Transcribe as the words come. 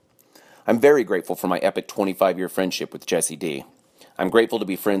I'm very grateful for my epic 25-year friendship with Jesse D. I'm grateful to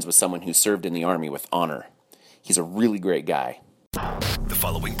be friends with someone who served in the Army with honor. He's a really great guy. The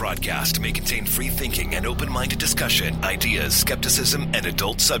following broadcast may contain free thinking and open-minded discussion, ideas, skepticism, and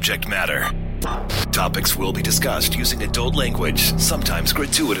adult subject matter. Topics will be discussed using adult language, sometimes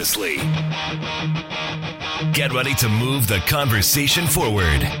gratuitously. Get ready to move the conversation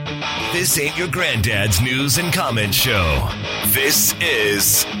forward. This ain't your granddad's news and comment show. This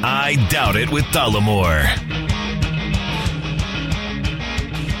is I Doubt It with Dollemore.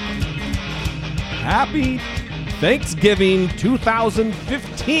 Happy Thanksgiving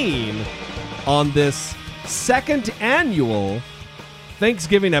 2015 on this second annual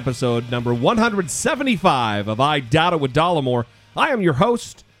Thanksgiving episode, number 175 of I Doubt It with Dollemore. I am your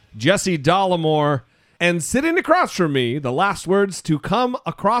host, Jesse Dollemore, and sitting across from me, the last words to come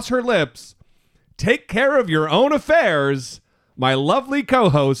across her lips, take care of your own affairs, my lovely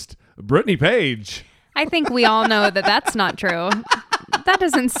co-host, Brittany Page. I think we all know that that's not true. That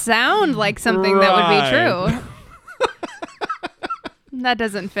doesn't sound like something that would be true. That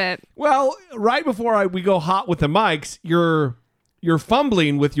doesn't fit. Well, right before we go hot with the mics, you're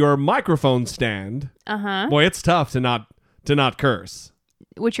fumbling with your microphone stand. Uh-huh. Boy, it's tough to not curse.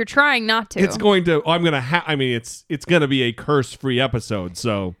 Which you're trying not to. It's going to. It's going to be a curse-free episode.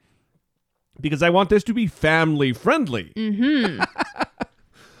 So, because I want this to be family friendly. Mm-hmm.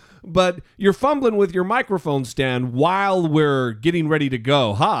 But you're fumbling with your microphone stand while we're getting ready to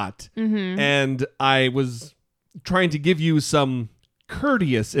go hot. Mm-hmm. And I was trying to give you some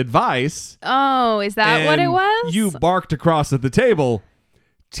courteous advice. Oh, is that what it was? You barked across at the table.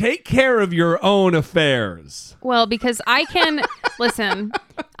 Take care of your own affairs. Well, because I can... Listen,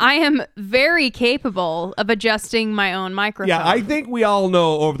 I am very capable of adjusting my own microphone. Yeah, I think we all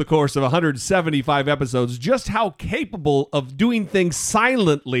know over the course of 175 episodes just how capable of doing things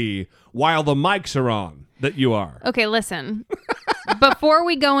silently while the mics are on that you are. Okay, listen. Before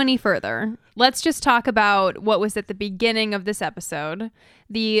we go any further, let's just talk about what was at the beginning of this episode.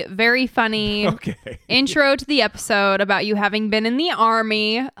 The very funny intro to the episode about you having been in the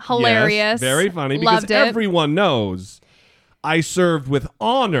Army. Hilarious. Yes, very funny because everyone knows I served with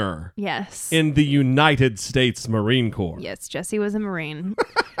honor in the United States Marine Corps. Yes, Jesse was a Marine.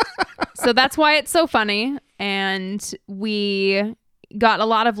 So that's why it's so funny. And we got a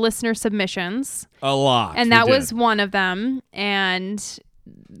lot of listener submissions. A lot. And that was one of them. And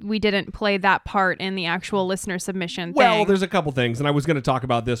we didn't play that part in the actual listener submission Well, thing. there's a couple things, and I was going to talk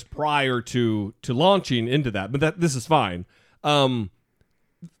about this prior to launching into that, but this is fine.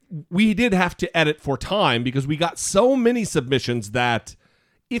 We did have to edit for time because we got so many submissions that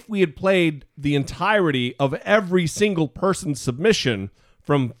if we had played the entirety of every single person's submission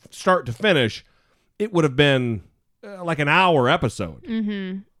from start to finish, it would have been like an hour episode.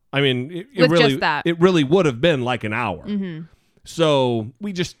 Mm-hmm. I mean, it really would have been like an hour. Mm-hmm. So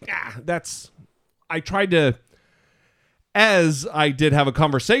we just, I tried to, as I did have a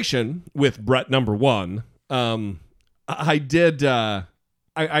conversation with Brett number one, I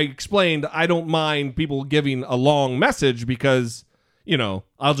explained I don't mind people giving a long message because,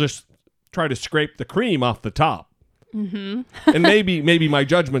 I'll just try to scrape the cream off the top. Mm-hmm. And maybe my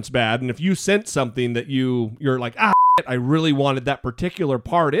judgment's bad. And if you sent something that you're like, I really wanted that particular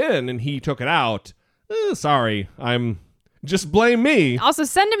part in and he took it out, sorry, just blame me. Also,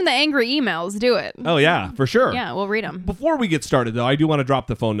 send him the angry emails. Do it. Oh, yeah, for sure. Yeah, we'll read them. Before we get started, though, I do want to drop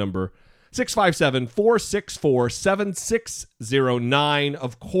the phone number, 657-464-7609.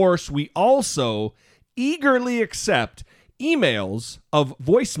 Of course, we also eagerly accept emails of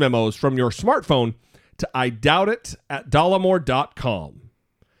voice memos from your smartphone to idoubtit@dollemore.com.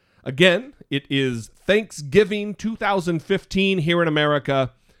 Again, it is Thanksgiving 2015 here in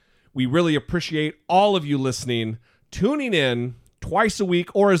America. We really appreciate all of you listening, tuning in twice a week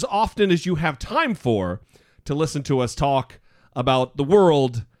or as often as you have time for to listen to us talk about the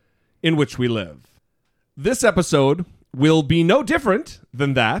world in which we live. This episode will be no different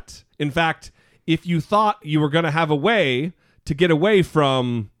than that. In fact, if you thought you were going to have a way to get away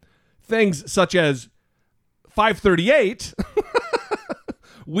from things such as 538,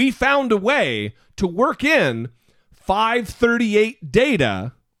 we found a way to work in 538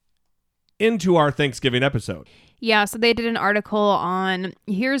 data into our Thanksgiving episode. Yeah, so they did an article on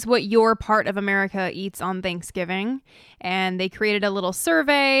here's what your part of America eats on Thanksgiving. And they created a little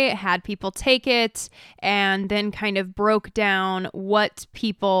survey, had people take it, and then kind of broke down what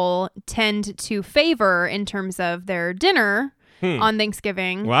people tend to favor in terms of their dinner on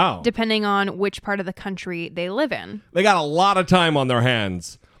Thanksgiving. Wow. Depending on which part of the country they live in. They got a lot of time on their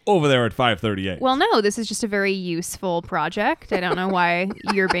hands. over there at 538. Well, no, this is just a very useful project. I don't know why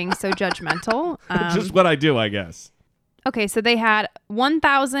you're being so judgmental. Just what I do, I guess. Okay, so they had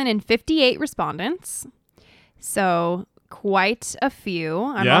 1,058 respondents. So quite a few.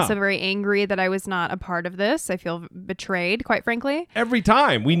 I'm Yeah. also very angry that I was not a part of this. I feel betrayed, quite frankly. Every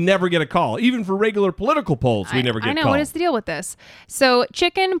time. We never get a call. Even for regular political polls, we never get I know. called. What is the deal with this? So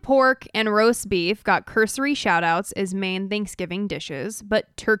chicken, pork, and roast beef got cursory shout-outs as main Thanksgiving dishes,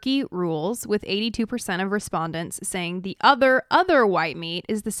 but turkey rules, with 82% of respondents saying the other white meat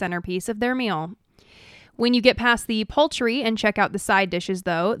is the centerpiece of their meal. When you get past the poultry and check out the side dishes,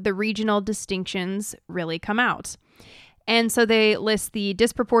 though, the regional distinctions really come out. And so they list the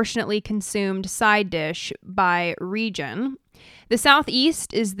disproportionately consumed side dish by region. The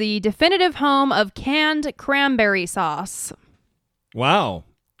Southeast is the definitive home of canned cranberry sauce. Wow.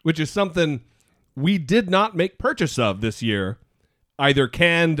 Which is something we did not make purchase of this year, either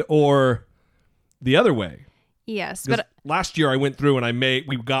canned or the other way. Yes, 'Cause but last year I went through and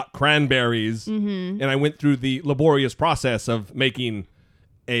we got cranberries, and I went through the laborious process of making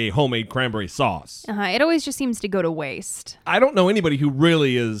a homemade cranberry sauce. it always just seems to go to waste. I don't know anybody who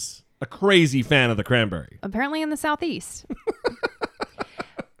really is a crazy fan of the cranberry. Apparently in the Southeast.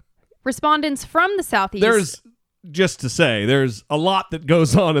 Respondents from the Southeast. There's a lot that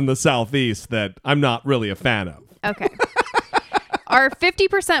goes on in the Southeast that I'm not really a fan of. Okay. Are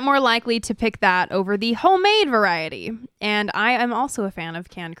 50% more likely to pick that over the homemade variety. And I am also a fan of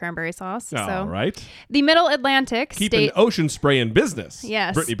canned cranberry sauce. All So right. the Middle Atlantic Keeping state. ocean spray in business.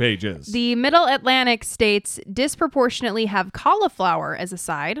 Yes. Brittany Page is. The Middle Atlantic states disproportionately have cauliflower as a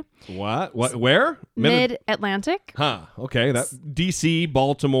side. What? Where? Mid-Atlantic. Huh. Okay. That D.C.,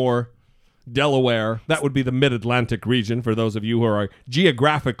 Baltimore, Delaware. That would be the Mid-Atlantic region for those of you who are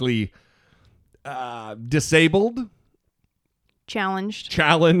geographically disabled, Challenged.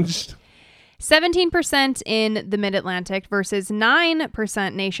 17% in the Mid-Atlantic versus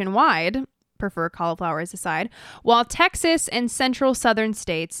 9% nationwide prefer cauliflower as a side, while Texas and central southern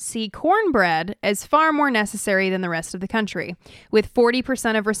states see cornbread as far more necessary than the rest of the country, with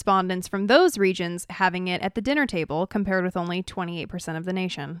 40% of respondents from those regions having it at the dinner table compared with only 28% of the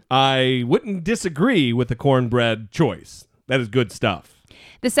nation. I wouldn't disagree with the cornbread choice. That is good stuff.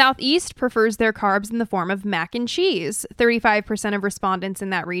 The Southeast prefers their carbs in the form of mac and cheese. 35% of respondents in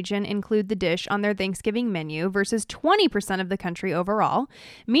that region include the dish on their Thanksgiving menu versus 20% of the country overall.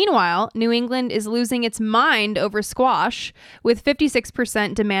 Meanwhile, New England is losing its mind over squash, with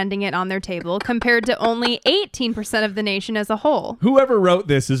 56% demanding it on their table compared to only 18% of the nation as a whole. Whoever wrote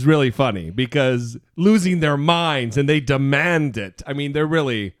this is really funny because losing their minds and they demand it. I mean, they're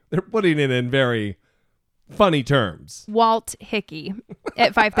putting it in very funny terms. Walt Hickey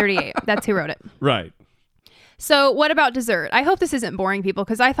at 538. That's who wrote it. Right. So what about dessert? I hope this isn't boring, people,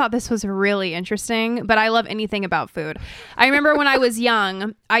 because I thought this was really interesting, but I love anything about food. I remember when I was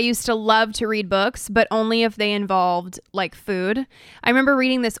young, I used to love to read books, but only if they involved, like, food. I remember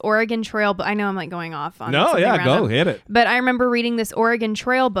reading this Oregon Trail book. I know I'm, like, going off on No, something yeah, random. go, hit it. But I remember reading this Oregon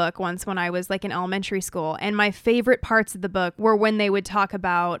Trail book once when I was, like, in elementary school, and my favorite parts of the book were when they would talk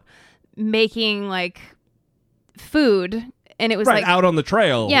about making, like, food, and it was right, like out on the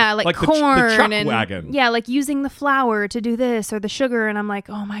trail. yeah, like corn the chuck and wagon. yeah, like using the flour to do this or the sugar, and I'm like,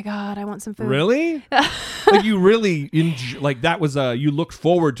 oh my god, I want some food. Really? Like you really like that was you looked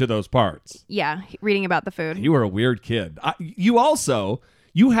forward to those parts. Yeah, reading about the food. You were a weird kid. You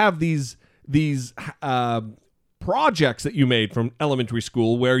have these projects that you made from elementary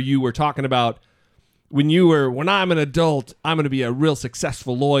school where you were talking about when I'm an adult, I'm going to be a real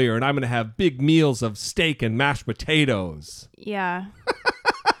successful lawyer and I'm going to have big meals of steak and mashed potatoes. Yeah.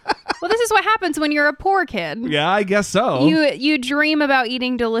 Well, this is what happens when you're a poor kid. Yeah, I guess so. You dream about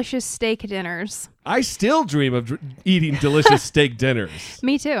eating delicious steak dinners. I still dream of eating delicious steak dinners.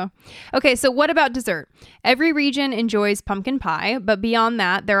 Me too. Okay, so what about dessert? Every region enjoys pumpkin pie, but beyond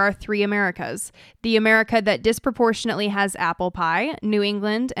that, there are three Americas. The America that disproportionately has apple pie, New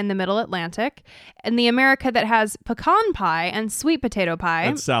England and the Middle Atlantic, and the America that has pecan pie and sweet potato pie.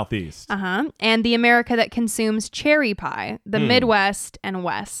 That's Southeast. And the America that consumes cherry pie, the Midwest and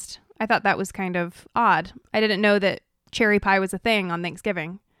West. I thought that was kind of odd. I didn't know that cherry pie was a thing on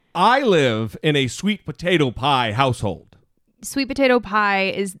Thanksgiving. I live in a sweet potato pie household. Sweet potato pie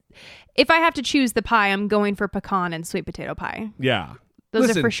is, if I have to choose the pie, I'm going for pecan and sweet potato pie. Yeah. Those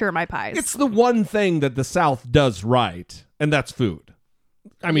Listen, are for sure my pies. It's the one thing that the South does right, and that's food.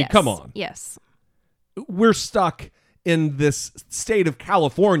 I mean, Yes. come on. Yes. We're stuck in this state of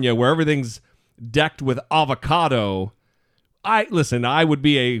California where everything's decked with avocado. I would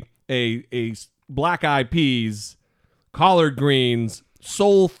be a black eyed peas, collard greens,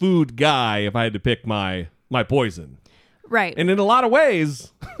 soul food guy if I had to pick my poison. Right. And in a lot of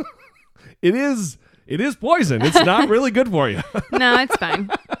ways, it is poison. It's not really good for you. No, it's fine.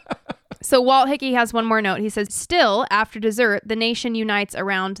 So Walt Hickey has one more note. He says, still, after dessert, the nation unites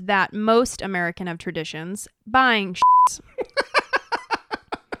around that most American of traditions, buying shit.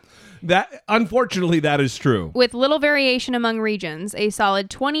 That, unfortunately, that is true. With little variation among regions, a solid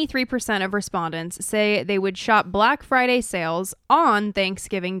 23% of respondents say they would shop Black Friday sales on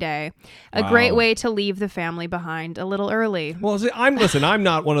Thanksgiving Day. A great way to leave the family behind a little early. Well, see, I'm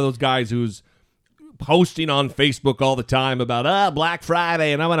not one of those guys who's posting on Facebook all the time about Black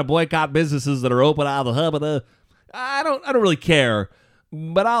Friday and I'm going to boycott businesses that are open out of the hub. I don't really care.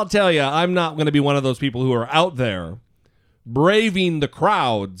 But I'll tell you, I'm not going to be one of those people who are out there braving the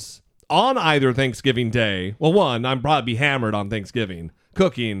crowds on either Thanksgiving Day. Well, one, I'm probably hammered on Thanksgiving,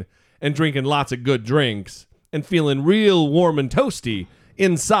 cooking and drinking lots of good drinks and feeling real warm and toasty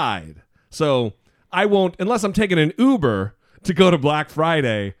inside. So I won't, unless I'm taking an Uber to go to Black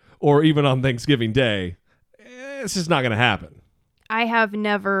Friday or even on Thanksgiving Day, it's just not going to happen. I have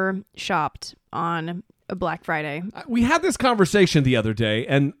never shopped on a Black Friday. We had this conversation the other day,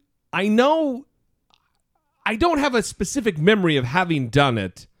 and I know I don't have a specific memory of having done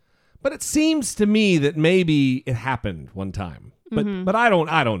it, but it seems to me that maybe it happened one time. But I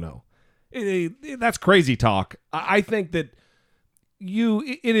don't know. That's crazy talk. I think that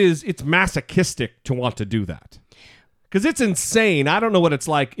it's masochistic to want to do that. Because it's insane. I don't know what it's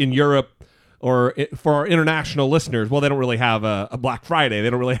like in Europe or for our international listeners. Well, they don't really have a Black Friday. They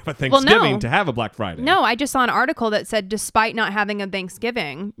don't really have a Thanksgiving to have a Black Friday. No, I just saw an article that said despite not having a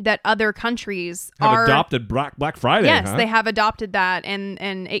Thanksgiving, that other countries have adopted Black Friday. Yes, huh? They have adopted that, and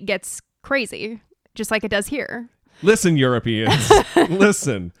it gets crazy, just like it does here. Listen, Europeans,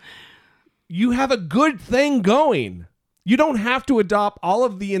 listen. You have a good thing going. You don't have to adopt all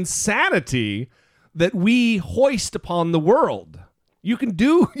of the insanity that we hoist upon the world. You can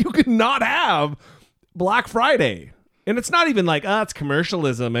not have Black Friday. And it's not even like, it's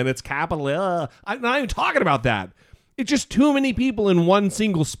commercialism and it's capital. I'm not even talking about that. It's just too many people in one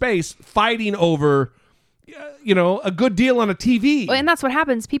single space fighting over, a good deal on a TV. Well, and that's what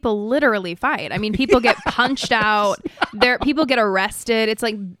happens. People literally fight. I mean, people get punched out. People get arrested. It's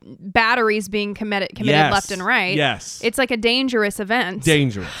like batteries being committed left and right. Yes. It's like a dangerous event.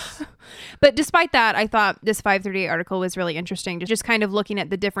 Dangerous. But despite that, I thought this 538 article was really interesting. Just kind of looking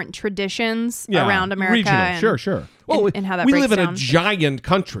at the different traditions around America. Regional. Sure. Well, and how that we breaks live in down. a giant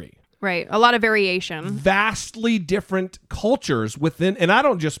country. Right. A lot of variation. Vastly different cultures within, and I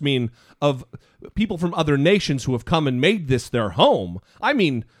don't just mean of people from other nations who have come and made this their home. I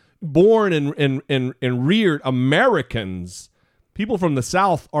mean, born and reared Americans. People from the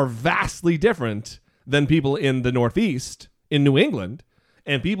South are vastly different than people in the Northeast, in New England.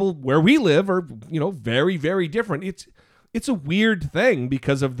 And people where we live are, very, very different. It's a weird thing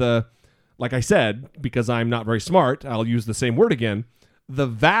because of like I said, because I'm not very smart, I'll use the same word again, the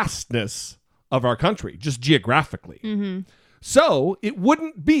vastness of our country, just geographically. Mm-hmm. So it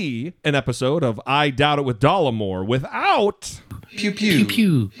wouldn't be an episode of I Doubt It with Dollamore without pew pew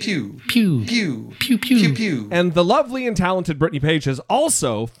pew pew pew pew pew pew pew. And the lovely and talented Brittany Page has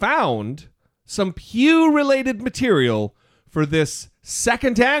also found some Pew-related material for this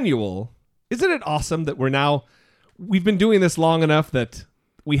second annual. Isn't it awesome that we've been doing this long enough that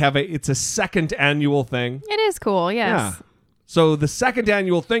it's a second annual thing? It is cool, yes. Yeah. So the second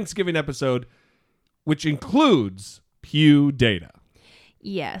annual Thanksgiving episode, which includes Pew data.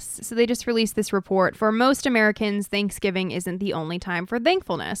 Yes. So they just released this report. For most Americans, Thanksgiving isn't the only time for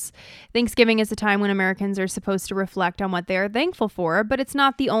thankfulness. Thanksgiving is a time when Americans are supposed to reflect on what they are thankful for, but it's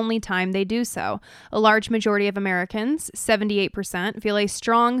not the only time they do so. A large majority of Americans, 78%, feel a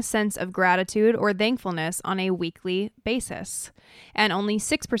strong sense of gratitude or thankfulness on a weekly basis. And only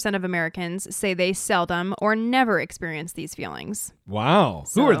 6% of Americans say they seldom or never experience these feelings. Wow.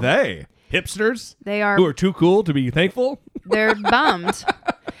 Who are they? Hipsters? They are. Who are too cool to be thankful? They're bummed.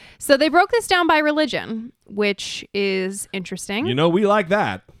 So they broke this down by religion, which is interesting. We like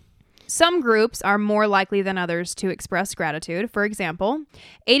that. Some groups are more likely than others to express gratitude. For example,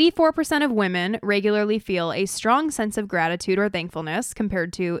 84% of women regularly feel a strong sense of gratitude or thankfulness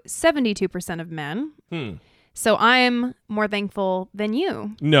compared to 72% of men. So I'm more thankful than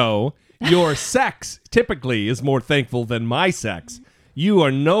you. No, your sex typically is more thankful than my sex. You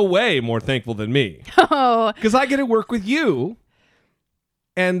are no way more thankful than me. Oh. Because I get to work with you,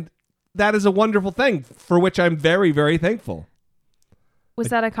 and that is a wonderful thing for which I'm very, very thankful. Was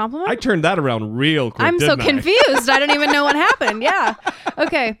that a compliment? I turned that around real quick. I'm so didn't I? confused. I don't even know what happened. Yeah.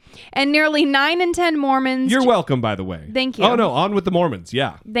 Okay. And nearly 9 in 10 Mormons. You're welcome, by the way. Thank you. Oh, no, on with the Mormons.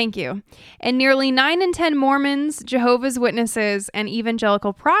 Yeah. Thank you. And nearly 9 in 10 Mormons, Jehovah's Witnesses, and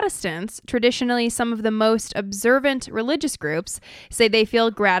evangelical Protestants, traditionally some of the most observant religious groups, say they feel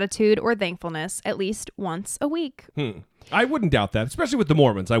gratitude or thankfulness at least once a week. I wouldn't doubt that, especially with the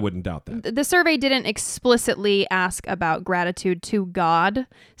Mormons. I wouldn't doubt that. The survey didn't explicitly ask about gratitude to God,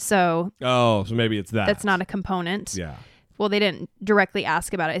 so Oh, so maybe it's that. that's not a component. Yeah. Well, they didn't directly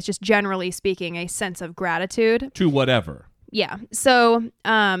ask about it. It's just generally speaking a sense of gratitude. To whatever. Yeah. So,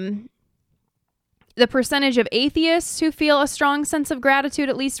 the percentage of atheists who feel a strong sense of gratitude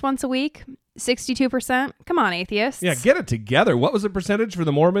at least once a week, 62%. Come on, atheists. Yeah, get it together. What was the percentage for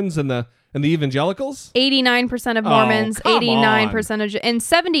the Mormons and the evangelicals? 89% of Mormons, come 89% of, and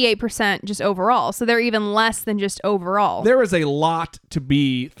 78% just overall. So they're even less than just overall. There is a lot to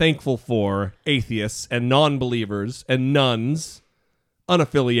be thankful for, atheists and non-believers and nuns,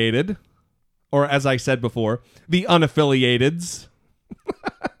 unaffiliated, or as I said before, the unaffiliateds,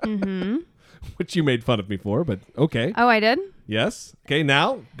 which you made fun of me for, but okay. Oh, I did? Yes. Okay,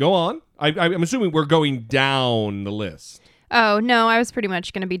 now go on. I'm assuming we're going down the list. Oh, no, I was pretty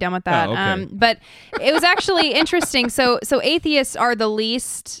much going to be done with that. Oh, okay. But it was actually interesting. So atheists are the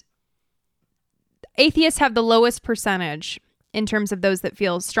least... Atheists have the lowest percentage in terms of those that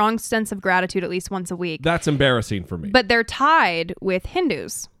feel strong sense of gratitude at least once a week. That's embarrassing for me. But they're tied with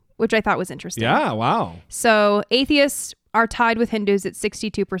Hindus, which I thought was interesting. Yeah, wow. So atheists are tied with Hindus at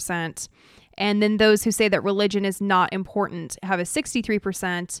 62%. And then those who say that religion is not important have a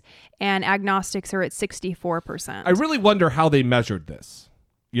 63%, and agnostics are at 64%. I really wonder how they measured this,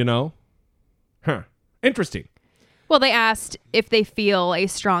 you know? Interesting. Well, they asked if they feel a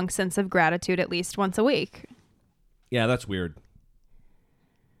strong sense of gratitude at least once a week. Yeah, that's weird.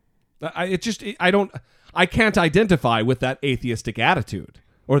 I can't identify with that atheistic attitude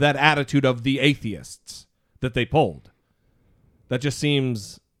or that attitude of the atheists that they polled. That just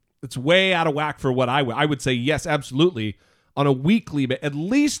seems... It's way out of whack for what I would say. Yes, absolutely. On a weekly, at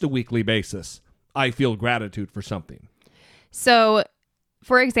least a weekly basis, I feel gratitude for something. So,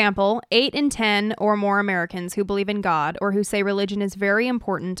 for example, 8 in 10 or more Americans who believe in God or who say religion is very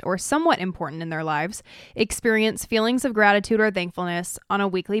important or somewhat important in their lives experience feelings of gratitude or thankfulness on a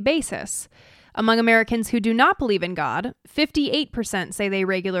weekly basis. Among Americans who do not believe in God, 58% say they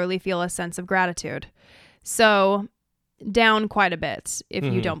regularly feel a sense of gratitude. So... down quite a bit if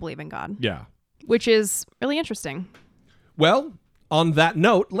you don't believe in God. Yeah. Which is really interesting. Well, on that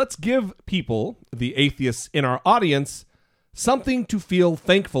note, let's give people, the atheists in our audience, something to feel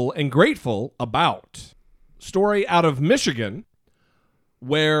thankful and grateful about. Story out of Michigan,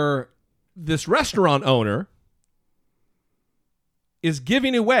 where this restaurant owner is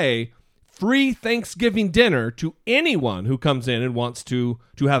giving away free Thanksgiving dinner to anyone who comes in and wants to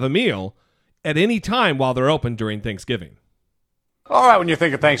have a meal at any time while they're open during Thanksgiving. All right, when you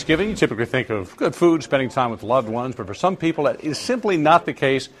think of Thanksgiving, you typically think of good food, spending time with loved ones, but for some people, that is simply not the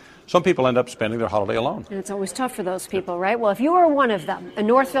case. Some people end up spending their holiday alone. And it's always tough for those people, right? Well, if you are one of them, a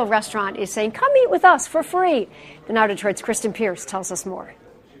Northville restaurant is saying, come eat with us for free. The Now Detroit's Kristen Pierce tells us more.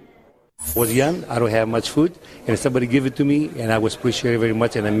 I was young, I don't have much food, and somebody gave it to me, and I was appreciated very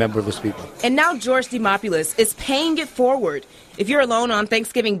much, and I'm a member of those people. And now George Demopoulos is paying it forward. If you're alone on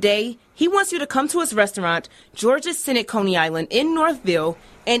Thanksgiving Day, he wants you to come to his restaurant, George's Senate Coney Island in Northville,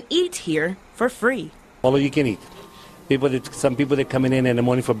 and eat here for free. All of you can eat. Some people that come in the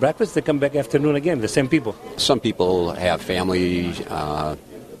morning for breakfast, they come back afternoon again, the same people. Some people have family out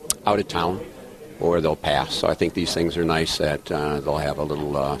of town, or they'll pass. So I think these things are nice that they'll have a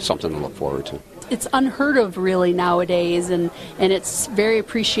little something to look forward to. It's unheard of really nowadays, and it's very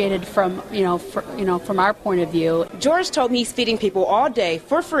appreciated from from our point of view. George told me he's feeding people all day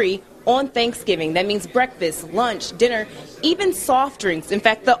for free on Thanksgiving. That means breakfast, lunch, dinner, even soft drinks. In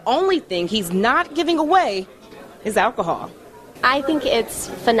fact, the only thing he's not giving away is alcohol. I think it's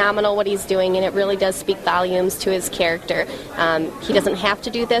phenomenal what he's doing, and it really does speak volumes to his character. He doesn't have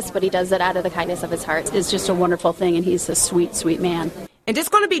to do this, but he does it out of the kindness of his heart. It's just a wonderful thing, and he's a sweet, sweet man. And it's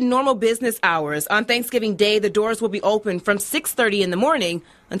going to be normal business hours. On Thanksgiving Day, the doors will be open from 6:30 in the morning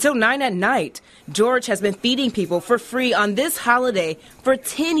until 9 at night. George has been feeding people for free on this holiday for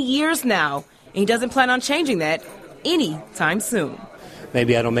 10 years now, and he doesn't plan on changing that anytime soon.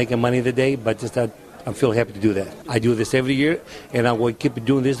 Maybe I don't make any money today, but just I feel happy to do that. I do this every year, and I will keep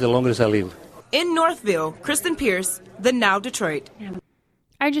doing this the longer as I live. In Northville, Kristen Pierce, The Now Detroit.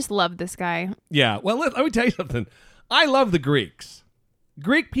 I just love this guy. Yeah, well, let me tell you something. I love the Greeks.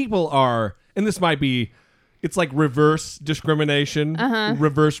 Greek people are, and this might be it's like reverse discrimination,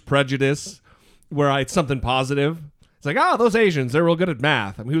 reverse prejudice, where it's something positive. It's like, those Asians, they're real good at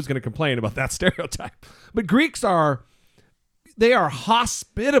math. I mean, who's going to complain about that stereotype? But Greeks they are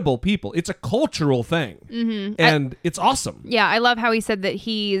hospitable people. It's a cultural thing. Mm-hmm. And it's awesome. Yeah, I love how he said that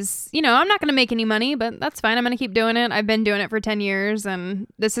he's, I'm not going to make any money, but that's fine. I'm going to keep doing it. I've been doing it for 10 years, and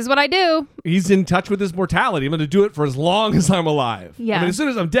this is what I do. He's in touch with his mortality. I'm going to do it for as long as I'm alive. Yeah. I mean, as soon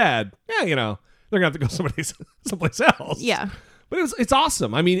as I'm dead, they're going to have to go someplace else. Yeah. But it's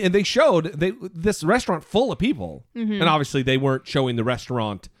awesome. I mean, and they showed this restaurant full of people. Mm-hmm. And obviously they weren't showing the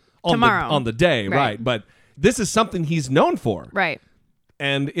restaurant on the day, right? But this is something he's known for. Right.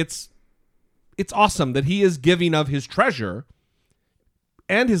 And it's awesome that he is giving of his treasure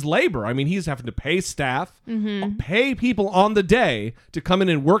and his labor. I mean, he's having to pay staff, pay people on the day to come in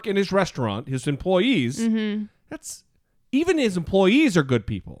and work in his restaurant, his employees. Mm-hmm. Even his employees are good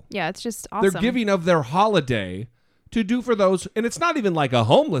people. Yeah, it's just awesome. They're giving of their holiday to do for those. And it's not even like a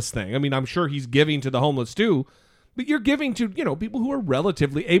homeless thing. I mean, I'm sure he's giving to the homeless too. But you're giving to, people who are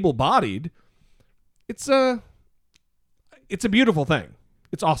relatively able-bodied. It's a beautiful thing.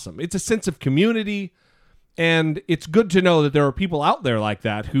 It's awesome. It's a sense of community, and it's good to know that there are people out there like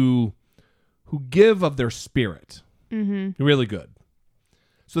that who give of their spirit. Mm-hmm. Really good.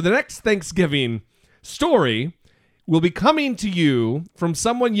 So the next Thanksgiving story will be coming to you from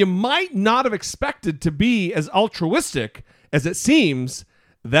someone you might not have expected to be as altruistic as it seems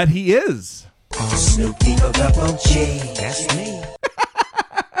that he is. Snoopy that's me.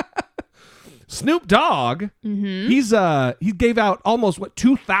 Snoop Dogg, he gave out almost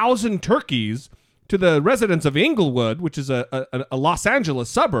 2,000 turkeys to the residents of Inglewood, which is a Los Angeles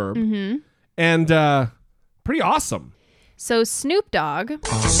suburb, and pretty awesome. So Snoop Dogg,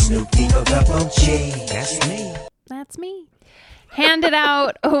 that's me, handed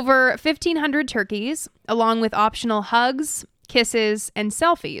out over 1,500 turkeys, along with optional hugs, kisses, and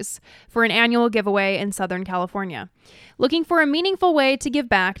selfies for an annual giveaway in Southern California. Looking for a meaningful way to give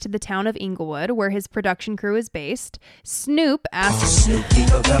back to the town of Inglewood, where his production crew is based, Snoop asked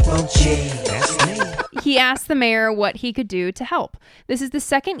he asked the mayor what he could do to help. This is the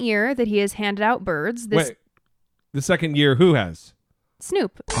second year that he has handed out birds. Wait, the second year who has?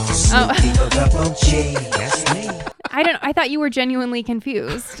 Snoop. I thought you were genuinely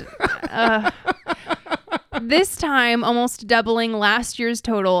confused. This time, almost doubling last year's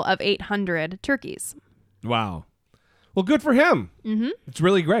total of 800 turkeys. Wow. Well, good for him. Mm-hmm. It's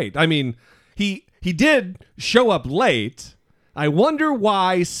really great. I mean, he did show up late. I wonder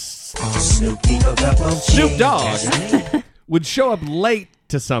why Snoop Dogg would show up late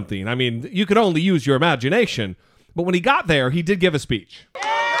to something. I mean, you could only use your imagination. But when he got there, he did give a speech.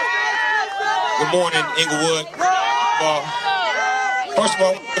 Good morning, Inglewood. First of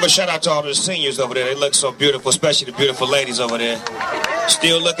all, give a shout out to all the seniors over there. They look so beautiful, especially the beautiful ladies over there.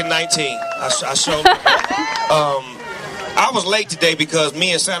 Still looking 19. I showed. I was late today because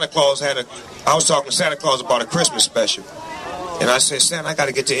me and Santa Claus I was talking to Santa Claus about a Christmas special. And I said, Santa, I got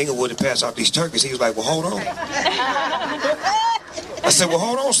to get to Inglewood and pass out these turkeys. He was like, well, hold on. I said, well,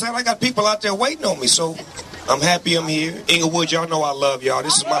 hold on, Santa. I got people out there waiting on me. So I'm happy I'm here. Inglewood, y'all know I love y'all.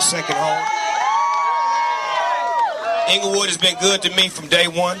 This is my second home. Inglewood has been good to me from day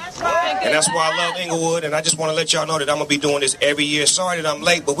one, and that's why I love Inglewood, and I just want to let y'all know that I'm going to be doing this every year. Sorry that I'm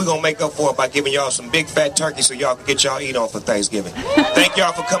late, but we're going to make up for it by giving y'all some big fat turkey so y'all can get y'all eat on for Thanksgiving. Thank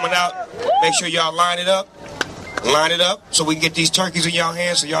y'all for coming out. Make sure y'all line it up so we can get these turkeys in y'all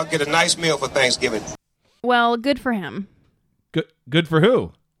hands so y'all get a nice meal for Thanksgiving. Well, good for him. Good for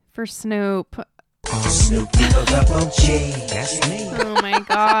who? For Snoop. That's me. Oh my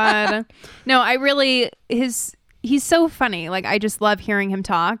God. No, he's so funny. Like, I just love hearing him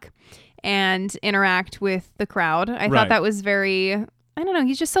talk and interact with the crowd. I thought that was very, I don't know,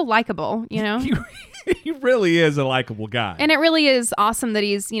 he's just so likable, He really is a likable guy. And it really is awesome that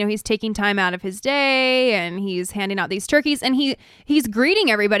he's taking time out of his day and he's handing out these turkeys, and he's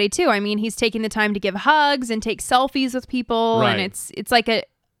greeting everybody too. I mean, he's taking the time to give hugs and take selfies with people, and it's like a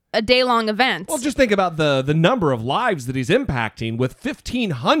day-long event. Well, just think about the number of lives that he's impacting with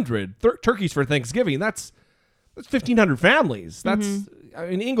 1,500 turkeys for Thanksgiving. That's 1,500 families. That's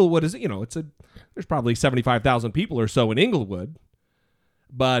I mean, Inglewood is there's probably 75,000 people or so in Inglewood,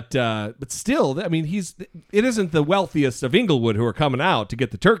 but still, I mean, it isn't the wealthiest of Inglewood who are coming out to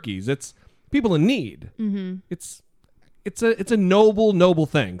get the turkeys. It's people in need. Mm-hmm. It's a noble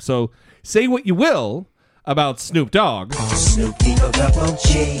thing. So say what you will about Snoop Dogg. That's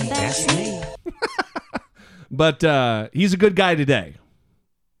me. But he's a good guy today.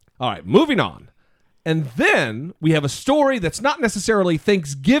 All right, moving on. And then we have a story that's not necessarily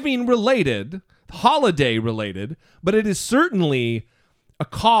Thanksgiving related holiday related, but it is certainly a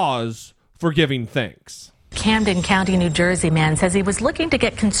cause for giving thanks. Camden County, New Jersey man says he was looking to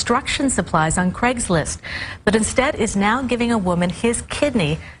get construction supplies on Craigslist, but instead is now giving a woman his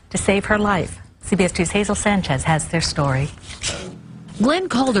kidney to save her life. CBS 2's Hazel Sanchez has their story. Glenn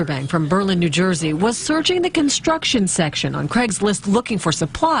Calderbank from Berlin, New Jersey, was searching the construction section on Craigslist looking for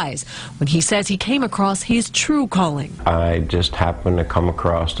supplies when he says he came across his true calling. I just happened to come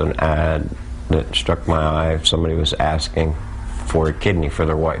across an ad that struck my eye. Somebody was asking for a kidney for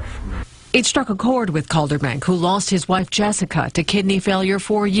their wife. It struck a chord with Calderbank, who lost his wife Jessica to kidney failure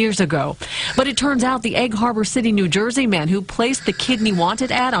 4 years ago. But it turns out the Egg Harbor City, New Jersey man who placed the kidney wanted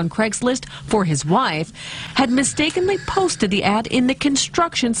ad on Craigslist for his wife had mistakenly posted the ad in the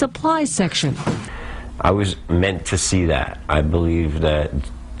construction supplies section. I was meant to see that. I believe that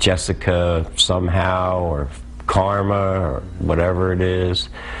Jessica somehow, or karma, or whatever it is,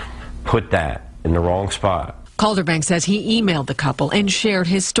 put that in the wrong spot. Calderbank says he emailed the couple and shared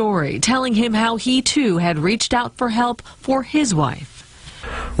his story, telling him how he too had reached out for help for his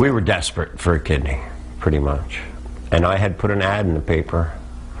wife. We were desperate for a kidney, pretty much. And I had put an ad in the paper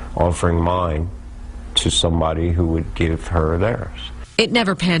offering mine to somebody who would give her theirs. It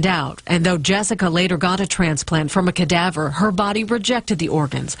never panned out, and though Jessica later got a transplant from a cadaver, her body rejected the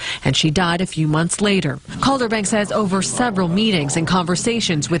organs, and she died a few months later. Calderbank says over several meetings and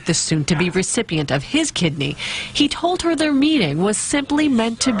conversations with the soon-to-be recipient of his kidney, he told her their meeting was simply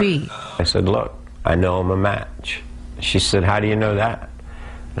meant to be. I said, look, I know I'm a match. She said, how do you know that?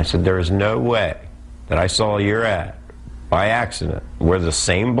 And I said, there is no way that I saw your ad by accident. We're the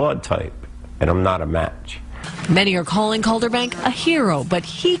same blood type, and I'm not a match. Many are calling Calderbank a hero, but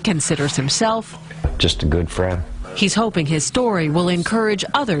he considers himself just a good friend. He's hoping his story will encourage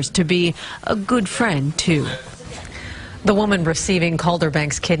others to be a good friend, too. The woman receiving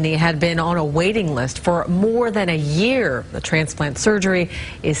Calderbank's kidney had been on a waiting list for more than a year. The transplant surgery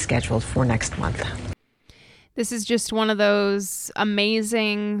is scheduled for next month. This is just one of those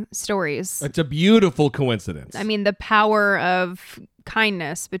amazing stories. It's a beautiful coincidence. I mean, the power of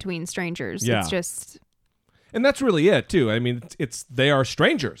kindness between strangers. Yeah. It's just... And that's really it, too. I mean, they are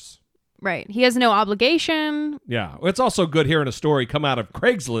strangers. Right. He has no obligation. Yeah. It's also good hearing a story come out of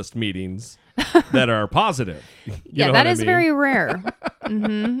Craigslist meetings that are positive. Yeah, that is very rare.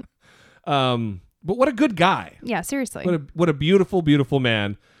 Mm-hmm. But what a good guy. Yeah, seriously. What a beautiful, beautiful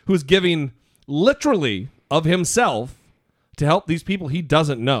man who's giving literally of himself to help these people he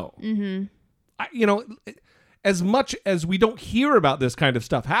doesn't know. Mm-hmm. As much as we don't hear about this kind of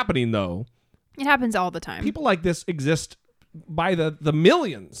stuff happening, though, it happens all the time. People like this exist by the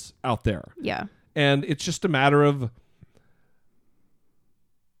millions out there. Yeah. And it's just a matter of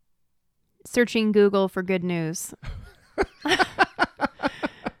searching Google for good news.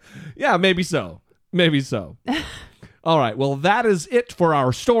 Yeah, maybe so. Maybe so. All right. Well, that is it for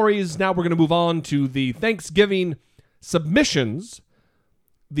our stories. Now we're going to move on to the Thanksgiving submissions.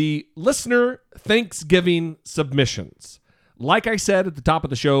 The listener Thanksgiving submissions. Like I said at the top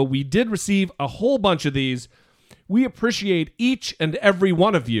of the show, we did receive a whole bunch of these. We appreciate each and every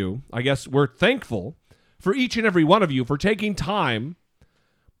one of you. I guess we're thankful for each and every one of you for taking time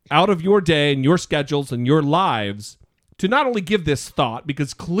out of your day and your schedules and your lives to not only give this thought,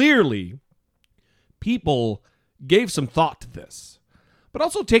 because clearly people gave some thought to this, but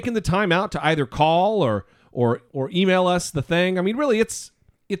also taking the time out to either call or email us the thing. I mean, really, it's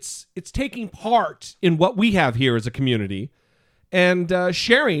taking part in what we have here as a community and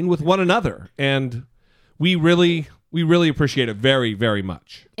sharing with one another. And we really appreciate it very, very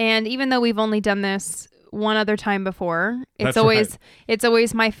much. And even though we've only done this one other time before, it's That's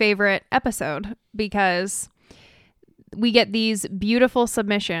always my favorite episode, because we get these beautiful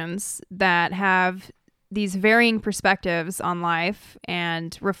submissions that have these varying perspectives on life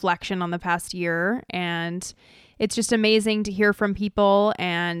and reflection on the past year. And it's just amazing to hear from people,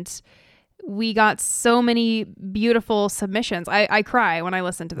 and we got so many beautiful submissions. I cry when I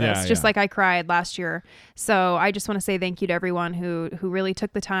listen to this, just like I cried last year. So I just want to say thank you to everyone who really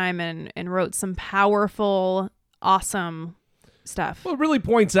took the time and wrote some powerful, awesome stuff. Well, it really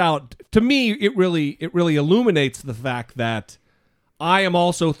points out, to me, it really illuminates the fact that I am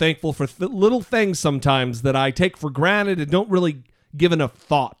also thankful for little things sometimes that I take for granted and don't really give enough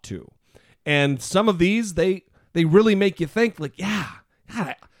thought to. And some of these, they really make you think, like, yeah,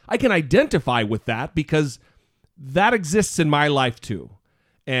 God, I can identify with that because that exists in my life too.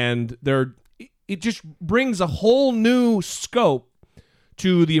 And it just brings a whole new scope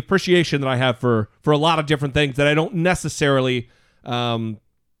to the appreciation that I have for a lot of different things that I don't necessarily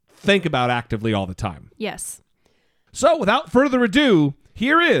think about actively all the time. Yes. So without further ado,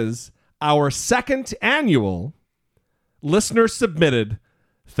 here is our second annual listener-submitted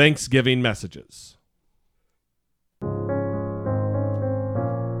Thanksgiving messages.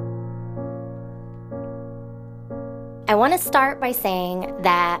 I want to start by saying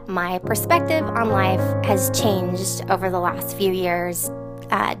that my perspective on life has changed over the last few years,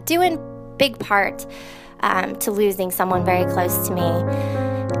 due in big part to losing someone very close to me,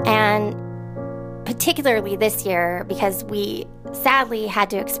 and particularly this year because we sadly had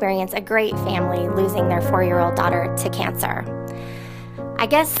to experience a great family losing their 4-year-old daughter to cancer. I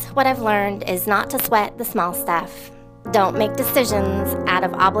guess what I've learned is not to sweat the small stuff. Don't make decisions out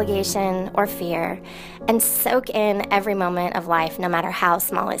of obligation or fear, and soak in every moment of life, no matter how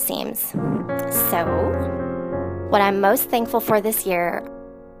small it seems. So, what I'm most thankful for this year,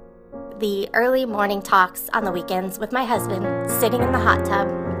 the early morning talks on the weekends with my husband, sitting in the hot tub,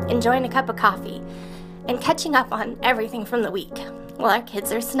 enjoying a cup of coffee, and catching up on everything from the week while our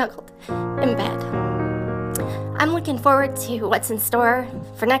kids are snuggled in bed. I'm looking forward to what's in store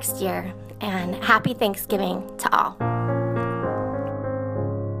for next year, and happy Thanksgiving to all.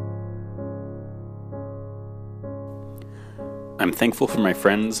 I'm thankful for my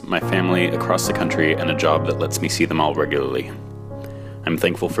friends, my family across the country, and a job that lets me see them all regularly. I'm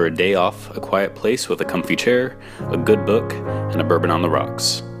thankful for a day off, a quiet place with a comfy chair, a good book, and a bourbon on the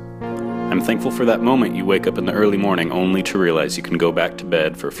rocks. I'm thankful for that moment you wake up in the early morning only to realize you can go back to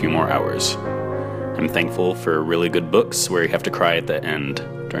bed for a few more hours. I'm thankful for really good books where you have to cry at the end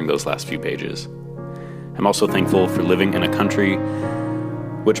during those last few pages. I'm also thankful for living in a country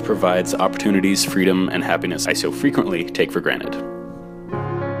which provides opportunities, freedom, and happiness I so frequently take for granted.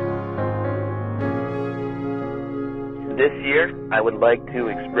 This year, I would like to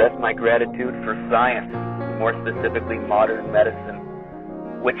express my gratitude for science, more specifically modern medicine,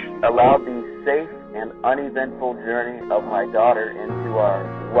 which allowed the safe and uneventful journey of my daughter into our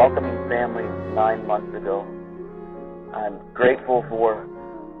welcoming family 9 months ago. I'm grateful for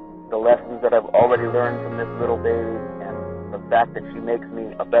the lessons that I've already learned from this little baby and the fact that she makes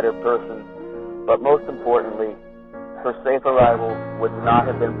me a better person. But most importantly, her safe arrival would not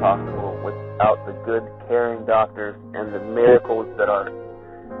have been possible without the good, caring doctors and the miracles that are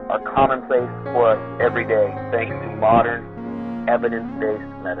commonplace for us every day, thanks to modern,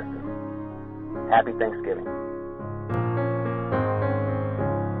 evidence-based medicine. Happy Thanksgiving.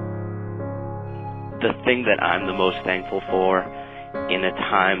 The thing that I'm the most thankful for in a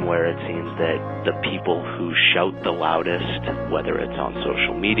time where it seems that the people who shout the loudest, whether it's on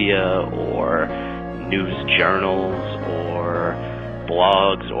social media or news journals or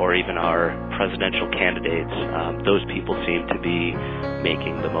blogs or even our presidential candidates, those people seem to be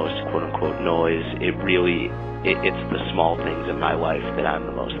making the most quote-unquote noise. It's the small things in my life that I'm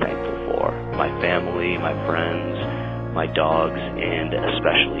the most thankful for. My family, my friends, my dogs, and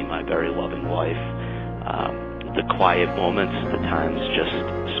especially my very loving wife. The quiet moments, the time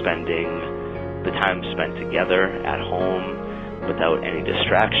spent together at home without any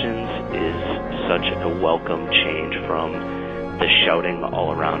distractions is such a welcome change from the shouting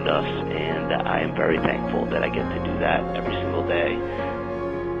all around us, and I am very thankful that I get to do that every single day.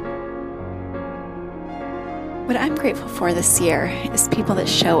 What I'm grateful for this year is people that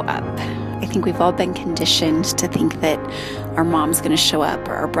show up. I think we've all been conditioned to think that our mom's going to show up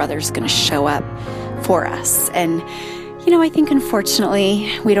or our brother's going to show up for us. And, I think unfortunately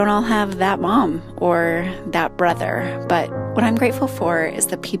we don't all have that mom or that brother. But what I'm grateful for is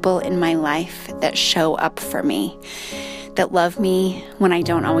the people in my life that show up for me, that love me when I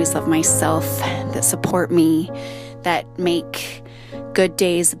don't always love myself, that support me, that make good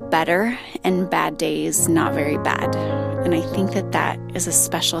days better and bad days not very bad. And I think that that is a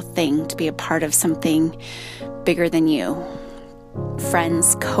special thing, to be a part of something bigger than you.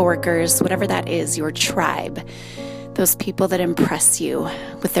 Friends, coworkers, whatever that is, your tribe, those people that impress you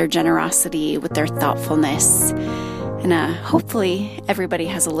with their generosity, with their thoughtfulness. And hopefully everybody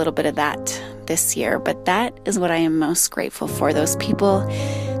has a little bit of that this year, but that is what I am most grateful for, those people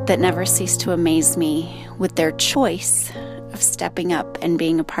that never cease to amaze me with their choice of stepping up and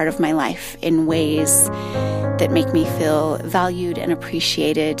being a part of my life in ways that make me feel valued and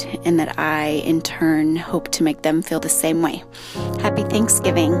appreciated, and that I, in turn, hope to make them feel the same way. Happy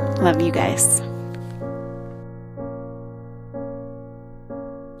Thanksgiving. Love you guys.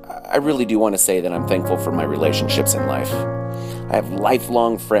 I really do want to say that I'm thankful for my relationships in life. I have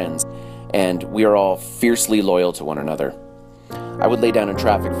lifelong friends, and we are all fiercely loyal to one another. I would lay down in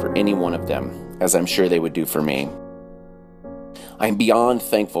traffic for any one of them, as I'm sure they would do for me. I am beyond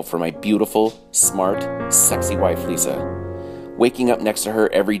thankful for my beautiful, smart, sexy wife, Lisa. Waking up next to her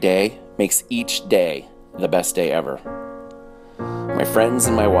every day makes each day the best day ever. My friends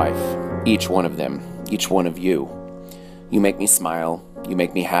and my wife, each one of them, each one of you. You make me smile, you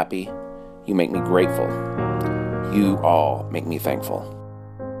make me happy, you make me grateful. You all make me thankful.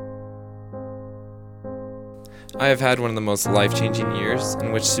 I have had one of the most life-changing years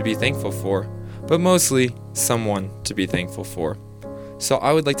in which to be thankful for, but mostly someone to be thankful for. So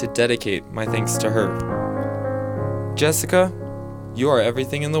I would like to dedicate my thanks to her. Jessica, you are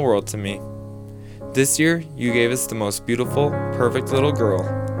everything in the world to me. This year, you gave us the most beautiful, perfect little girl,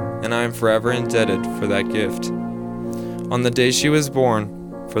 and I am forever indebted for that gift. On the day she was born,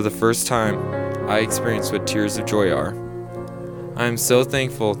 for the first time, I experienced what tears of joy are. I am so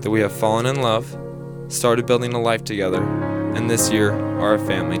thankful that we have fallen in love, started building a life together, and this year are a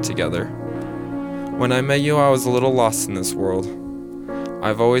family together. When I met you, I was a little lost in this world.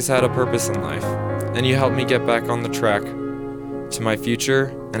 I've always had a purpose in life, and you helped me get back on the track to my future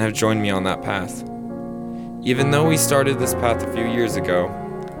and have joined me on that path. Even though we started this path a few years ago,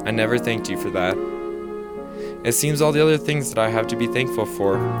 I never thanked you for that. It seems all the other things that I have to be thankful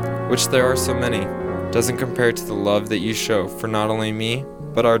for, which there are so many, doesn't compare to the love that you show for not only me,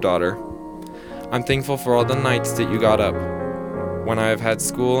 but our daughter. I'm thankful for all the nights that you got up, when I have had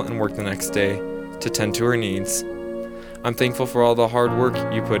school and work the next day, to tend to her needs. I'm thankful for all the hard work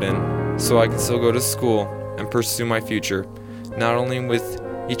you put in, so I can still go to school and pursue my future, not only with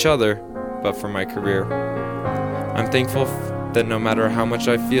each other, but for my career. I'm thankful that no matter how much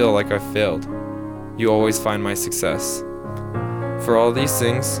I feel like I've failed, you always find my success. For all these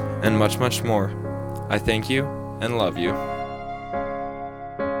things, and much, much more, I thank you and love you.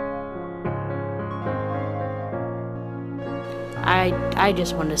 I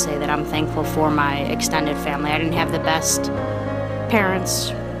just wanted to say that I'm thankful for my extended family. I didn't have the best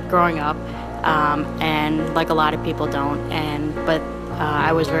parents growing up, and like a lot of people don't. But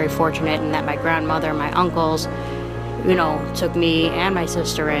I was very fortunate in that my grandmother, my uncles, took me and my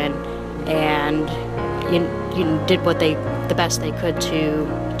sister in, and you did the best they could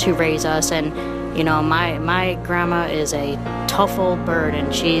to raise us. And my grandma is a tough old bird,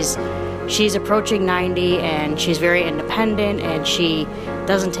 and she's approaching 90, and she's very independent, and she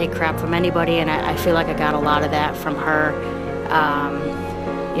doesn't take crap from anybody, and I feel like I got a lot of that from her.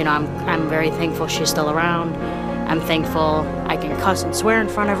 I'm very thankful she's still around. I'm thankful I can cuss and swear in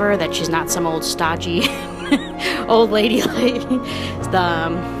front of her, that she's not some old stodgy old lady.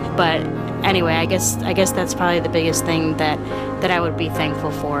 But anyway, I guess that's probably the biggest thing that I would be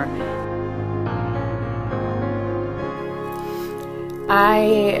thankful for.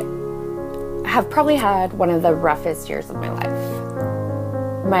 I have probably had one of the roughest years of my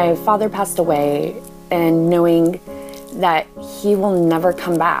life. My father passed away, and knowing that he will never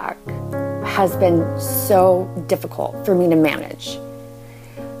come back has been so difficult for me to manage.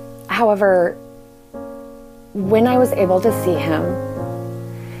 However, when I was able to see him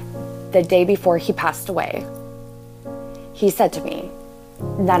the day before he passed away, he said to me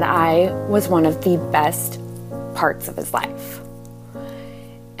that I was one of the best parts of his life.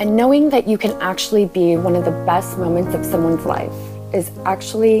 And knowing that you can actually be one of the best moments of someone's life is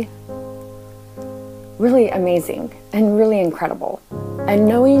actually really amazing and really incredible. And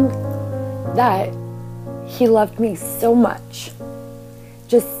knowing that he loved me so much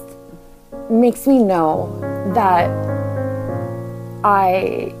just makes me know that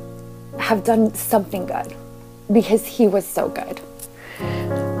I have done something good, because he was so good.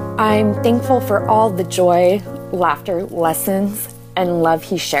 I'm thankful for all the joy, laughter, lessons, and love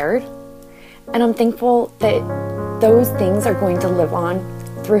he shared. And I'm thankful that those things are going to live on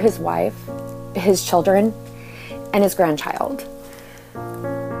through his wife, his children, and his grandchild.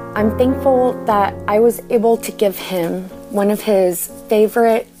 I'm thankful that I was able to give him one of his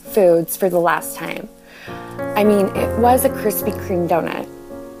favorite foods for the last time. I mean, it was a Krispy Kreme donut,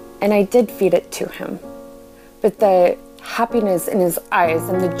 and I did feed it to him. But the happiness in his eyes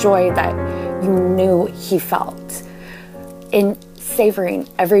and the joy that you knew he felt in savoring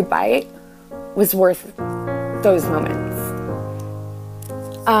every bite was worth those moments.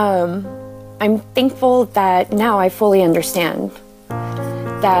 I'm thankful that now I fully understand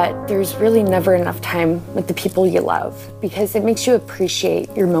that there's really never enough time with the people you love, because it makes you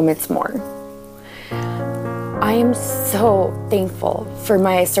appreciate your moments more. I am so thankful for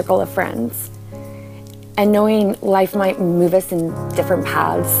my circle of friends, and knowing life might move us in different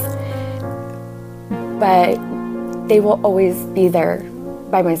paths, but they will always be there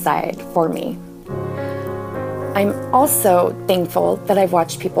by my side for me. I'm also thankful that I've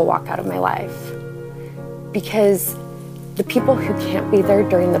watched people walk out of my life, because the people who can't be there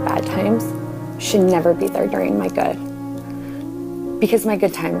during the bad times should never be there during my good, because my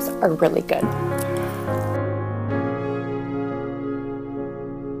good times are really good.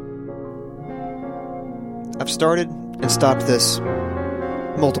 I've started and stopped this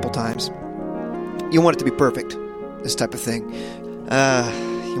multiple times. You want it to be perfect, this type of thing.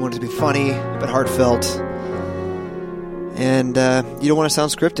 You want it to be funny, but heartfelt. And you don't want to sound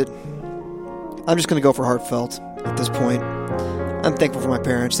scripted. I'm just going to go for heartfelt at this point. I'm thankful for my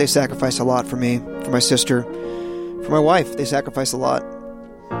parents. They sacrificed a lot for me, for my sister, for my wife. They sacrificed a lot.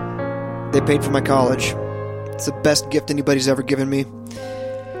 They paid for my college. It's the best gift anybody's ever given me.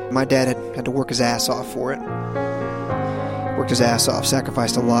 My dad had to work his ass off for it. Worked his ass off,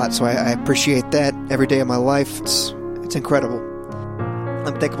 sacrificed a lot, so I appreciate that every day of my life. It's incredible.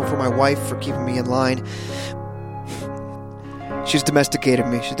 I'm thankful for my wife for keeping me in line. She's domesticated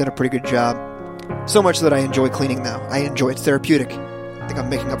me. She's done a pretty good job. So much that I enjoy cleaning now. I enjoy it. It's therapeutic. I think I'm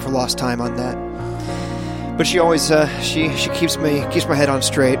making up for lost time on that. But she always she keeps my head on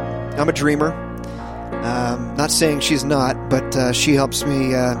straight. I'm a dreamer. Not saying she's not, but she helps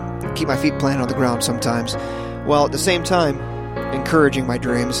me keep my feet planted on the ground sometimes, while at the same time encouraging my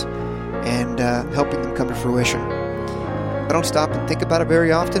dreams and helping them come to fruition. I don't stop and think about it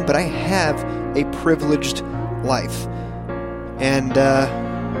very often, but I have a privileged life. And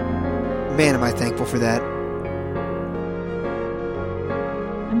man, am I thankful for that.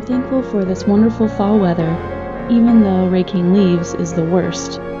 I'm thankful for this wonderful fall weather, even though raking leaves is the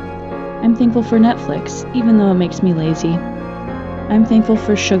worst. I'm thankful for Netflix, even though it makes me lazy. I'm thankful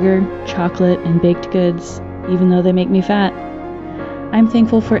for sugar, chocolate, and baked goods, even though they make me fat. I'm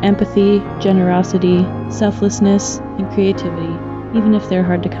thankful for empathy, generosity, selflessness, and creativity, even if they're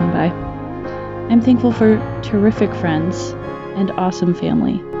hard to come by. I'm thankful for terrific friends and awesome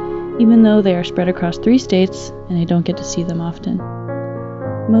family, even though they are spread across 3 states and I don't get to see them often.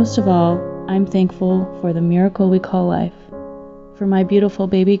 Most of all, I'm thankful for the miracle we call life, for my beautiful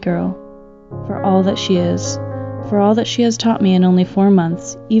baby girl, for all that she is, for all that she has taught me in only 4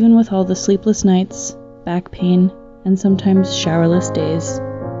 months, even with all the sleepless nights, back pain, and sometimes showerless days.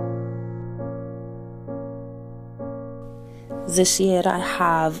 This year I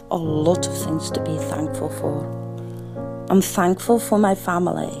have a lot of things to be thankful for. I'm thankful for my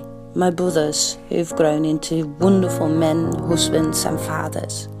family, my brothers who've grown into wonderful men, husbands and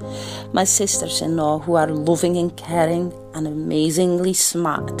fathers. My sisters-in-law who are loving and caring and amazingly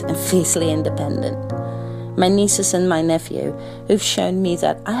smart and fiercely independent. My nieces and my nephew who've shown me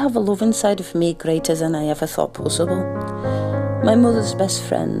that I have a love inside of me greater than I ever thought possible. My mother's best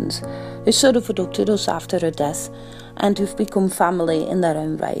friends who sort of adopted us after her death and who've become family in their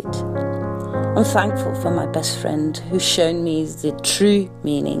own right. I'm thankful for my best friend who's shown me the true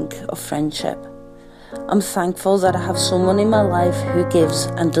meaning of friendship. I'm thankful that I have someone in my life who gives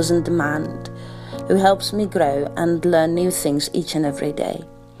and doesn't demand, who helps me grow and learn new things each and every day.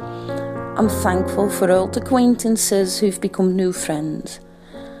 I'm thankful for old acquaintances who've become new friends.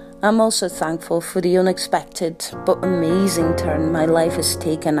 I'm also thankful for the unexpected but amazing turn my life has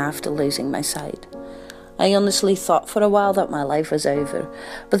taken after losing my sight. I honestly thought for a while that my life was over,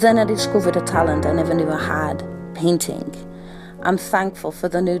 but then I discovered a talent I never knew I had, painting. I'm thankful for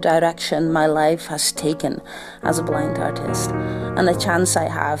the new direction my life has taken as a blind artist and the chance I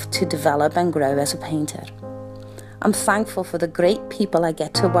have to develop and grow as a painter. I'm thankful for the great people I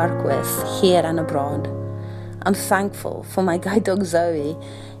get to work with here and abroad. I'm thankful for my guide dog Zoe,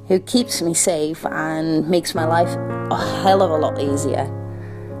 who keeps me safe and makes my life a hell of a lot easier.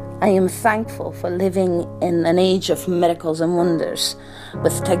 I am thankful for living in an age of miracles and wonders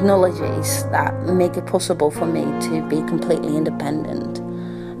with technologies that make it possible for me to be completely independent.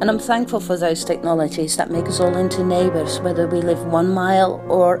 And I'm thankful for those technologies that make us all into neighbours, whether we live 1 mile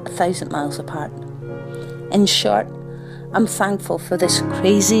or 1,000 miles apart. In short, I'm thankful for this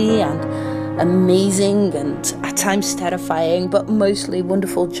crazy and amazing and at times terrifying but mostly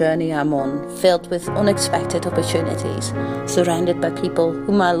wonderful journey I'm on, filled with unexpected opportunities, surrounded by people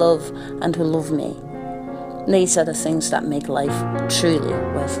whom I love and who love me. These are the things that make life truly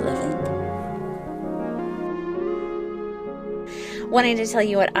worth living. Wanting to tell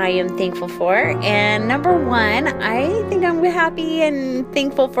you what I am thankful for. And number 1, I think I'm happy and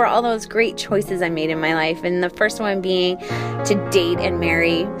thankful for all those great choices I made in my life. And the first one being to date and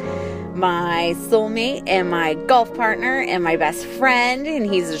marry my soulmate and my golf partner and my best friend. And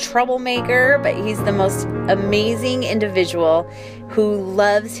he's a troublemaker, but he's the most amazing individual who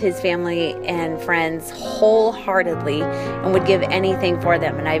loves his family and friends wholeheartedly and would give anything for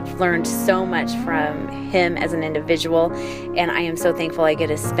them. And I've learned so much from him as an individual, and I am so thankful I get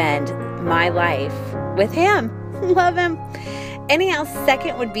to spend my life with him. Love him. Anyhow,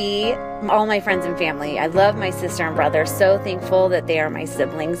 second would be all my friends and family. I love my sister and brother. So thankful that they are my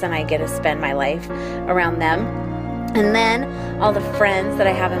siblings and I get to spend my life around them. And then all the friends that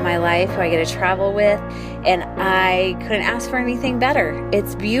I have in my life who I get to travel with, and I couldn't ask for anything better.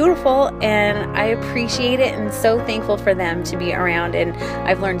 It's beautiful, and I appreciate it and so thankful for them to be around, and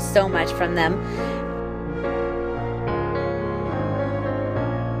I've learned so much from them.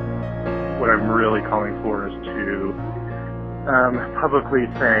 What I'm really calling for is to publicly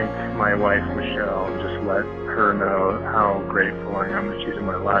thank my wife, Michelle, and just let her know how grateful I am that she's in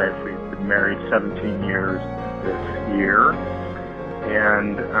my life. We've been married 17 years this year,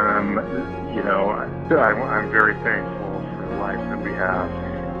 and I'm very thankful for the life that we have.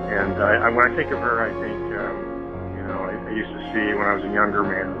 And when I think of her, I think I used to see, when I was a younger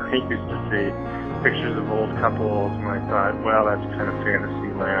man, I used to see pictures of old couples, and I thought, well, that's kind of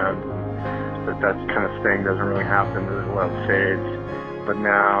fantasy land, that kind of thing doesn't really happen, the love fades. But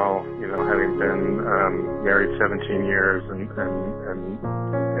now, having been married 17 years and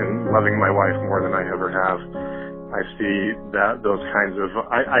loving my wife more than I ever have, I see those kinds of,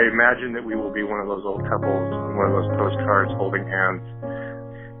 I imagine that we will be one of those old couples, one of those postcards holding hands.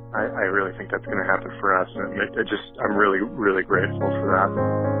 I really think that's going to happen for us, and I'm really, really grateful for that.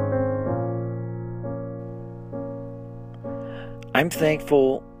 I'm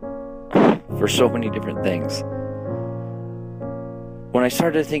thankful for so many different things. When I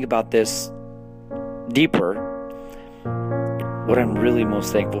started to think about this deeper, what I'm really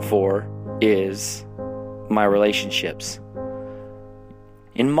most thankful for is my relationships.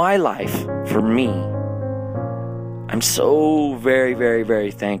 In my life, for me, I'm so very, very,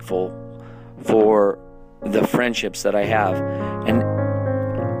 very thankful for the friendships that I have. And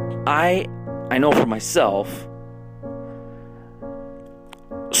I know for myself,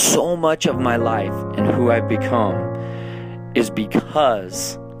 so much of my life and who I've become is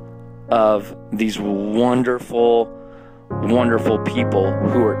because of these wonderful, wonderful people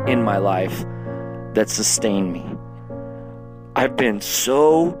who are in my life that sustain me. I've been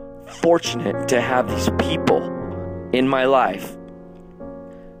so fortunate to have these people in my life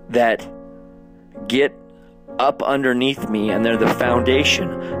that get up underneath me, and they're the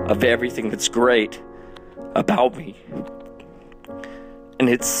foundation of everything that's great about me. And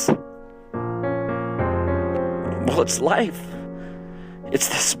it's life. It's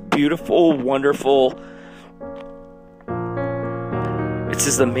this beautiful, wonderful, it's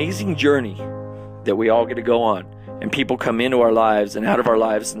this amazing journey that we all get to go on. And people come into our lives and out of our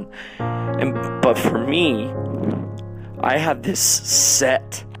lives. But for me, I have this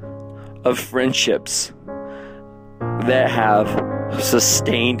set of friendships that have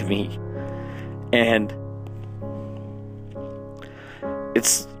sustained me. And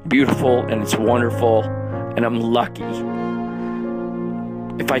it's beautiful and it's wonderful, and I'm lucky.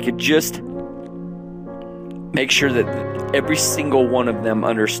 If I could just make sure that every single one of them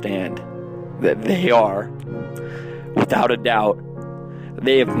understand that they are, without a doubt,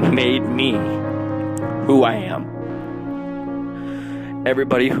 they have made me who I am.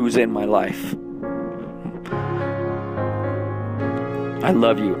 Everybody who's in my life, I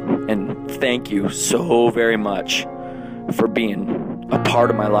love you and thank you so very much for being a part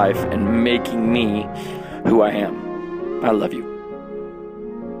of my life and making me who I am. I love you.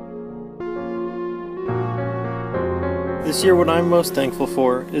 This year, what I'm most thankful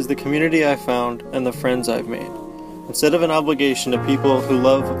for is the community I found and the friends I've made. Instead of an obligation to people who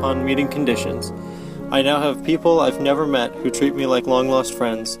love upon meeting conditions, I now have people I've never met who treat me like long-lost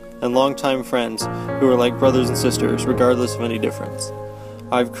friends and longtime friends who are like brothers and sisters regardless of any difference.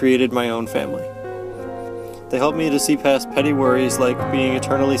 I've created my own family. They help me to see past petty worries like being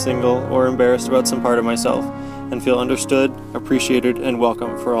eternally single or embarrassed about some part of myself and feel understood, appreciated, and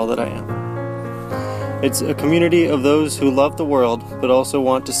welcome for all that I am. It's a community of those who love the world but also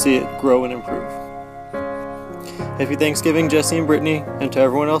want to see it grow and improve. Happy Thanksgiving, Jesse and Brittany, and to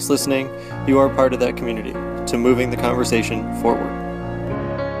everyone else listening, you are part of that community, to moving the conversation forward.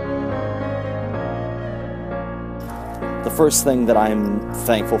 The first thing that I'm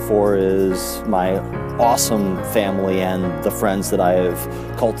thankful for is my awesome family and the friends that I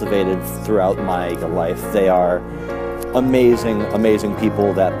have cultivated throughout my life. They are amazing, amazing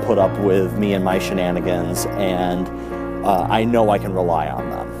people that put up with me and my shenanigans, and I know I can rely on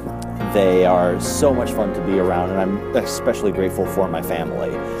them. They are so much fun to be around, and I'm especially grateful for my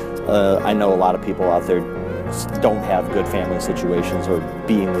family. I know a lot of people out there don't have good family situations, or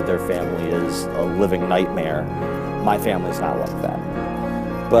being with their family is a living nightmare. My family's not like that.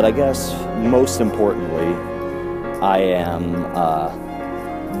 But I guess most importantly, I am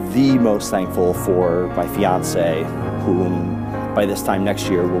the most thankful for my fiance, whom by this time next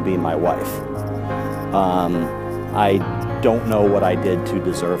year will be my wife. I don't know what I did to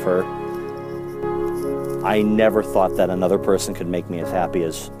deserve her. I never thought that another person could make me as happy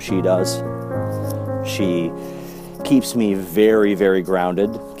as she does. She keeps me very, very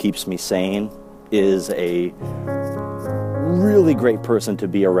grounded, keeps me sane, is a really great person to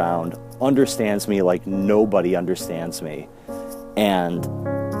be around, understands me like nobody understands me. And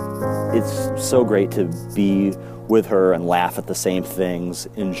it's so great to be with her and laugh at the same things,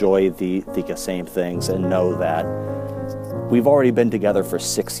 enjoy the same things, and know that we've already been together for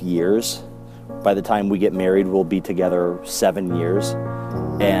 6 years. By the time we get married, we'll be together 7 years,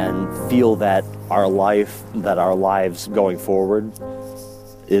 and feel that our lives going forward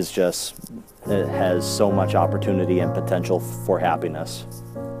is just, it has so much opportunity and potential for happiness.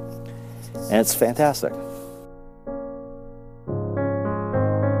 And it's fantastic.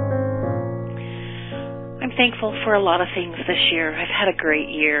 I'm thankful for a lot of things this year. I've had a great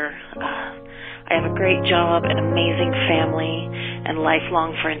year. I have a great job, an amazing family, and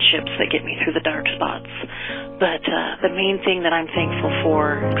lifelong friendships that get me through the dark spots. But the main thing that I'm thankful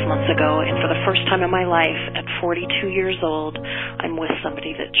for 6 months ago, and for the first time in my life, at 42 years old, I'm with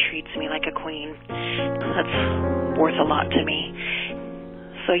somebody that treats me like a queen. That's worth a lot to me.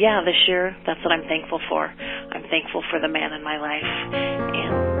 So yeah, this year, that's what I'm thankful for. I'm thankful for the man in my life,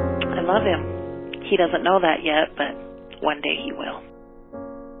 and I love him. He doesn't know that yet, but one day he will.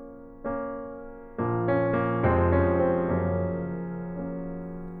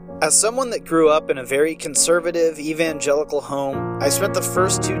 As someone that grew up in a very conservative evangelical home, I spent the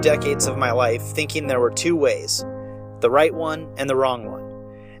first 2 decades of my life thinking there were 2 ways, the right one and the wrong one.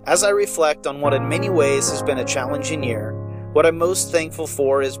 As I reflect on what in many ways has been a challenging year, what I'm most thankful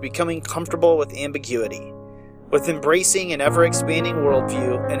for is becoming comfortable with ambiguity, with embracing an ever-expanding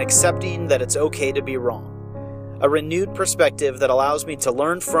worldview and accepting that it's okay to be wrong. A renewed perspective that allows me to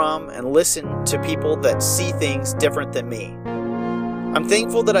learn from and listen to people that see things different than me. I'm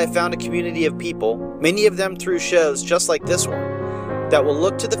thankful that I found a community of people, many of them through shows just like this one, that will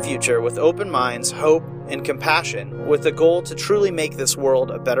look to the future with open minds, hope, and compassion, with the goal to truly make this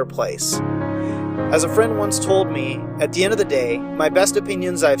world a better place. As a friend once told me, at the end of the day, my best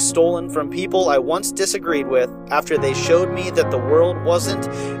opinions I've stolen from people I once disagreed with after they showed me that the world wasn't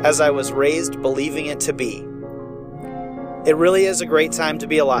as I was raised believing it to be. It really is a great time to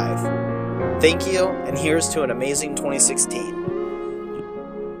be alive. Thank you, and here's to an amazing 2016.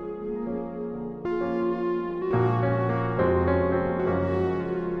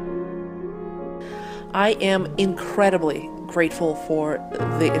 I am incredibly grateful for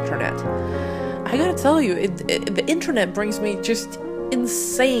the internet. I gotta tell you, the internet brings me just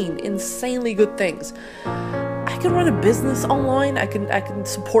insanely good things. I can run a business online. I can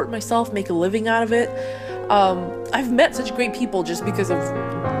support myself, make a living out of it. I've met such great people just because of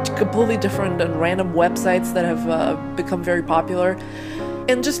completely different and random websites that have become very popular.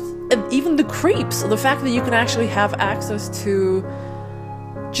 And even the creeps, the fact that you can actually have access to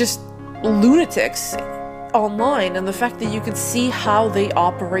just lunatics online, and the fact that you can see how they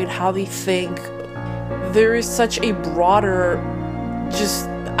operate, how they think. There is such a broader just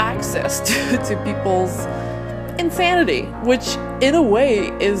access to people's insanity, which in a way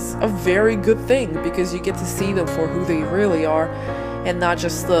is a very good thing, because you get to see them for who they really are and not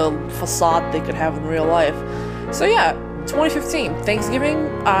just the facade they could have in real life. So yeah, 2015, Thanksgiving,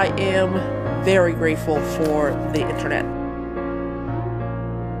 I am very grateful for the internet.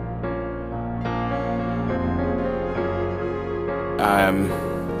 I'm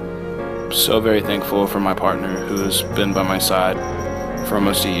so very thankful for my partner, who's been by my side for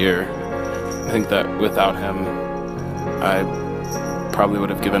almost a year. I think that without him, I probably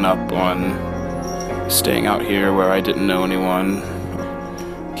would have given up on staying out here where I didn't know anyone.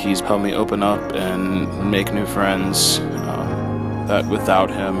 He's helped me open up and make new friends. That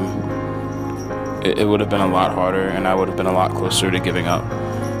without him, it would have been a lot harder, and I would have been a lot closer to giving up.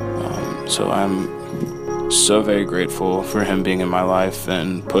 So I'm so very grateful for him being in my life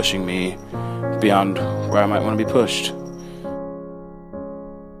and pushing me beyond where I might want to be pushed.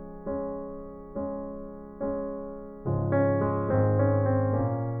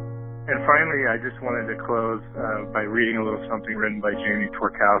 And finally, I just wanted to close by reading a little something written by Jamie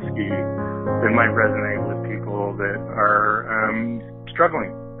Twarkowski that might resonate with people that are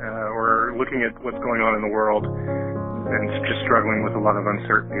struggling or looking at what's going on in the world and just struggling with a lot of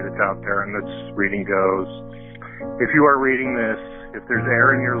uncertainty that's out there. And this reading goes, if you are reading this, if there's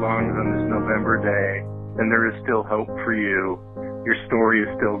air in your lungs on this November day, then there is still hope for you. Your story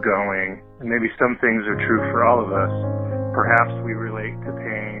is still going. And maybe some things are true for all of us. Perhaps we relate to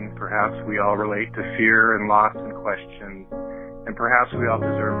pain. Perhaps we all relate to fear and loss and questions. And perhaps we all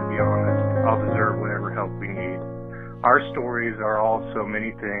deserve to be honest. All deserve whatever help we need. Our stories are all so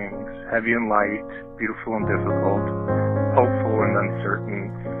many things, heavy and light, beautiful and difficult, hopeful and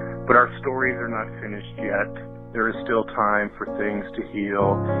uncertain. But our stories are not finished yet. There is still time for things to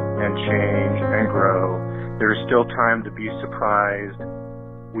heal and change and grow. There is still time to be surprised.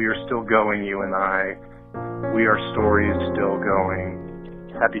 We are still going, you and I. We are stories still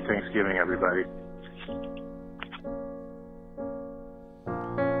going. Happy Thanksgiving, everybody.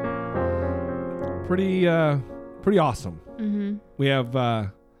 Pretty awesome. Mm-hmm. We have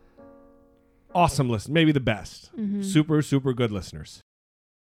awesome listeners, maybe the best. Mm-hmm. Super, super good listeners.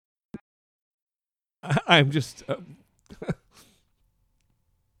 I'm just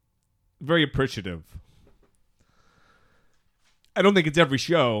very appreciative. I don't think it's every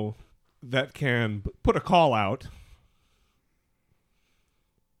show that can put a call out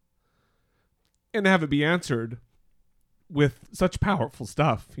and have it be answered with such powerful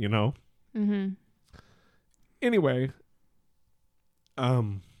stuff, you know? Mm-hmm. Anyway, I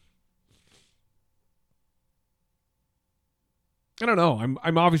don't know.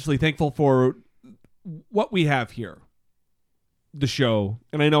 I'm obviously thankful for what we have here, the show,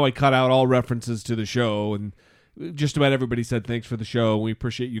 and I know I cut out all references to the show, and just about everybody said thanks for the show. We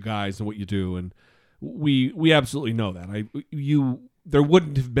appreciate you guys and what you do, and we absolutely know that. There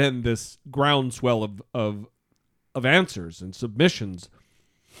wouldn't have been this groundswell of answers and submissions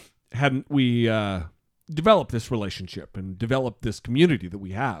hadn't we developed this relationship and developed this community that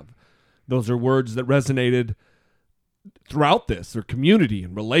we have. Those are words that resonated throughout this, or community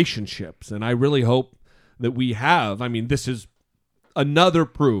and relationships. And I really hope that we have, I mean, this is another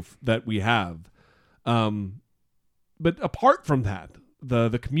proof that we have. But apart from that,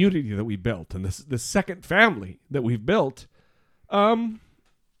 the community that we built and this second family that we've built, I'm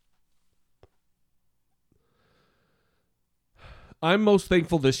most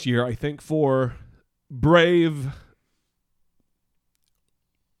thankful this year, I think, for brave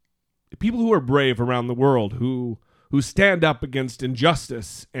people who are brave around the world, who stand up against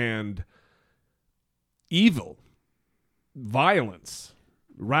injustice and evil, violence,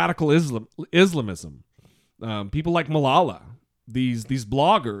 radical Islamism. People like Malala, these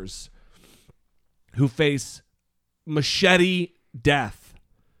bloggers who face machete death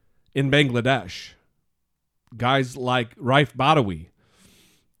in Bangladesh. Guys like Raif Badawi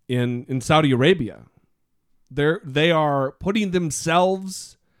in Saudi Arabia. They are putting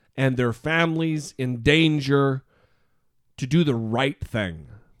themselves and their families in danger to do the right thing.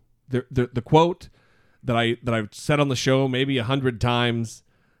 The quote that I've said on the show maybe 100 times,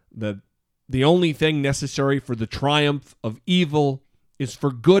 that the only thing necessary for the triumph of evil is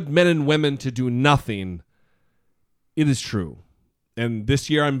for good men and women to do nothing. It is true. And this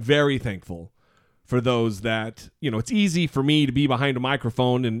year I'm very thankful for those that, it's easy for me to be behind a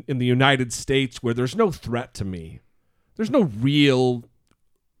microphone in the United States where there's no threat to me. There's no real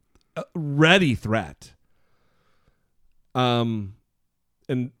ready threat. And,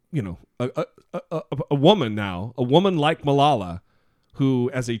 a woman now, a woman like Malala, who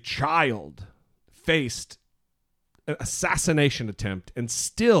as a child faced an assassination attempt and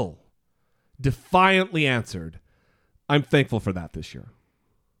still defiantly answered. I'm thankful for that this year.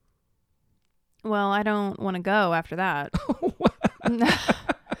 Well, I don't want to go after that.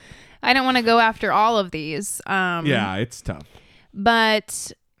 I don't want to go after all of these. Yeah, it's tough.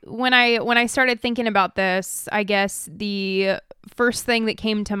 But when I started thinking about this, I guess the first thing that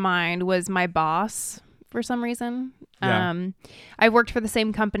came to mind was my boss for some reason. Yeah. I've worked for the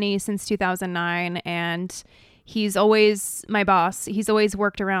same company since 2009, and he's always my boss. He's always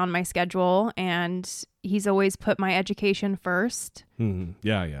worked around my schedule, and he's always put my education first. Mm-hmm.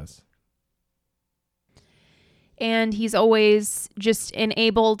 Yeah, yes. And he's always just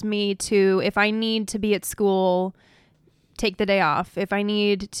enabled me to, if I need to be at school, take the day off. If I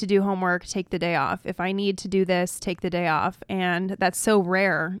need to do homework, take the day off. If I need to do this, take the day off. And that's so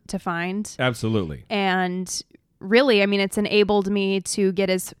rare to find. Absolutely. And really, I mean, it's enabled me to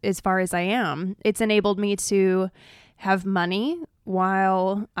get as far as I am. It's enabled me to have money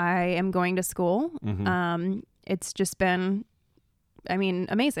while I am going to school. Mm-hmm. It's just been, I mean,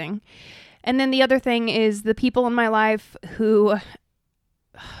 amazing. And then the other thing is the people in my life who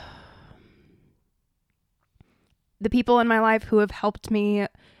have helped me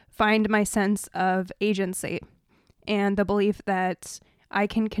find my sense of agency and the belief that I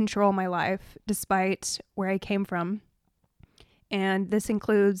can control my life despite where I came from. And this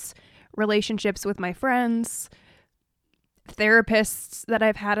includes relationships with my friends, therapists that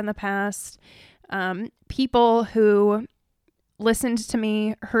I've had in the past, people who listened to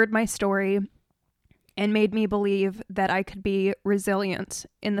me, heard my story, and made me believe that I could be resilient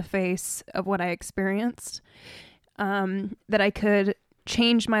in the face of what I experienced. that I could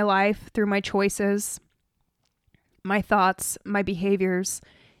change my life through my choices, my thoughts, my behaviors,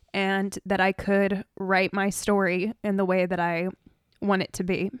 and that I could write my story in the way that I want it to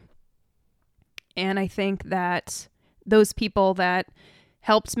be. And I think that those people that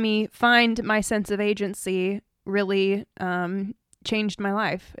helped me find my sense of agency really changed my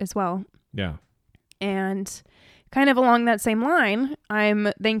life as well. Yeah. And kind of along that same line,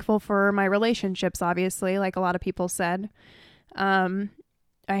 I'm thankful for my relationships, obviously, like a lot of people said.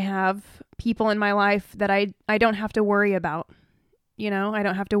 I have people in my life that I don't have to worry about. You know, I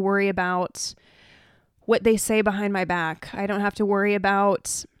don't have to worry about what they say behind my back. I just don't have to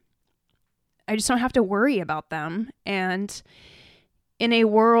worry about them. And in a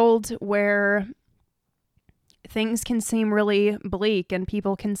world where things can seem really bleak and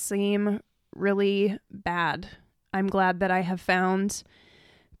people can seem really bad, I'm glad that I have found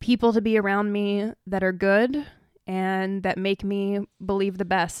people to be around me that are good and that make me believe the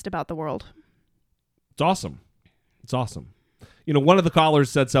best about the world. It's awesome. It's awesome. You know, one of the callers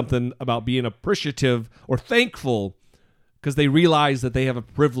said something about being appreciative or thankful because they realize that they have a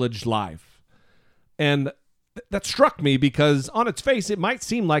privileged life. And that struck me because on its face, it might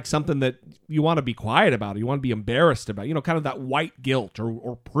seem like something that you want to be quiet about, or you want to be embarrassed about, you know, kind of that white guilt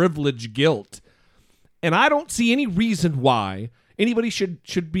or privilege guilt. And I don't see any reason why anybody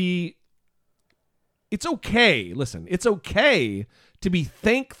should be. It's okay. Listen, it's okay to be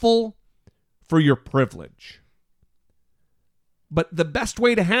thankful for your privilege. But the best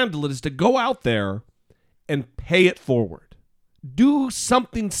way to handle it is to go out there and pay it forward. Do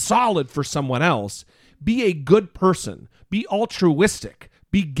something solid for someone else. Be a good person. Be altruistic.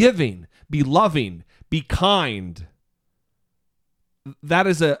 Be giving. Be loving. Be kind. That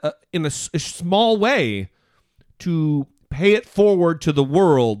is in a small way to pay it forward to the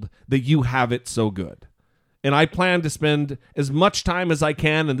world that you have it so good. And I plan to spend as much time as I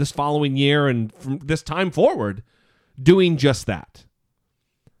can in this following year and from this time forward doing just that.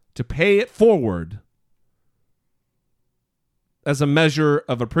 To pay it forward as a measure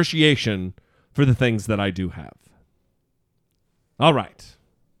of appreciation for the things that I do have. All right.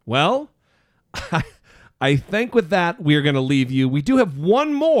 Well, I think with that, we're going to leave you. We do have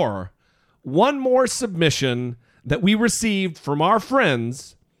one more submission that we received from our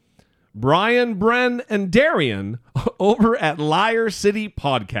friends, Brian, Bren, and Darian over at Liar City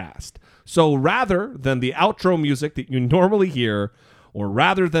Podcast. So rather than the outro music that you normally hear, or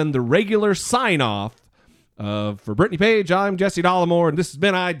rather than the regular sign-off for Brittany Page, I'm Jesse Dollamore, and this has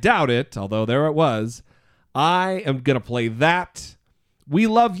been I Doubt It, although there it was, I am going to play that. We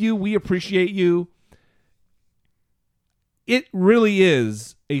love you. We appreciate you. It really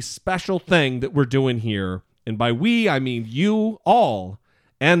is a special thing that we're doing here. And by we, I mean you all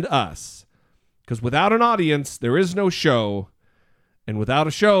and us. Because without an audience, there is no show. And without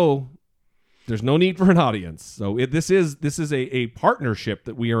a show, there's no need for an audience. So this is a partnership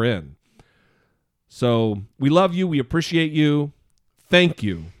that we are in. So we love you. We appreciate you. Thank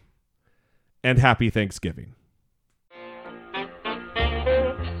you. And happy Thanksgiving.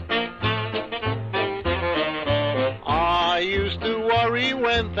 I used to worry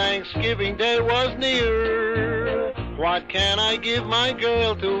when Thanksgiving Day was near. What can I give my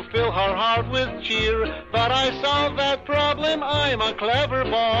girl to fill her heart with cheer? But I solved that problem, I'm a clever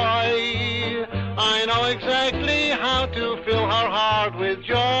boy. I know exactly how to fill her heart with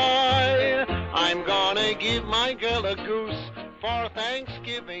joy. I'm gonna give my girl a goose for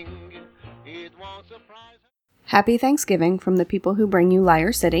Thanksgiving. It won't surprise her. Happy Thanksgiving from the people who bring you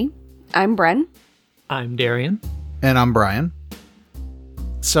Liar City. I'm Bren. I'm Darian. And I'm Brian.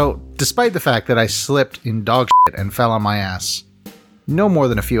 So, despite the fact that I slipped in dog shit and fell on my ass no more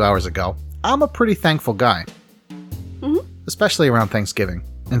than a few hours ago, I'm a pretty thankful guy. Mm-hmm. Especially around Thanksgiving.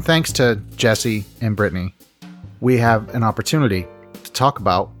 And thanks to Jesse and Brittany, we have an opportunity to talk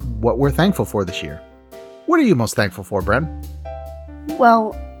about what we're thankful for this year. What are you most thankful for, Bren?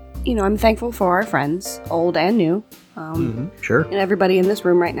 Well, you know, I'm thankful for our friends, old and new. Sure. And everybody in this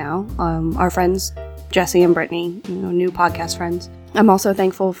room right now. Our friends, Jesse and Brittany, you know, new podcast friends. I'm also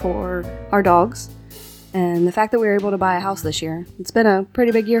thankful for our dogs and the fact that we were able to buy a house this year. It's been a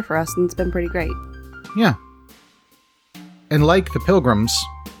pretty big year for us, and it's been pretty great. Yeah. And like the Pilgrims,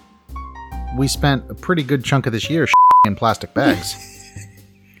 we spent a pretty good chunk of this year in plastic bags.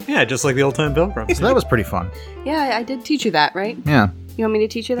 Yeah, just like the old-time Pilgrims. So that was pretty fun. Yeah, I did teach you that, right? Yeah. You want me to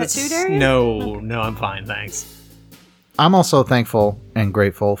teach you that too, Darian? No, I'm fine, thanks. I'm also thankful and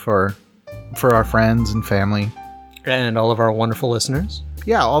grateful for our friends and family. And all of our wonderful listeners.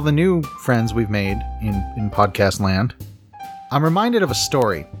 Yeah, all the new friends we've made in podcast land. I'm reminded of a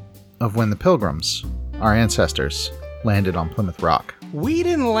story of when the Pilgrims our ancestors, landed on Plymouth Rock. We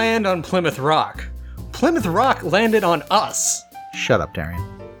didn't land on Plymouth Rock. Plymouth Rock landed on us. Shut up, Darian.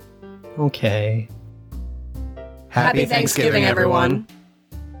 Okay. Happy Thanksgiving, everyone.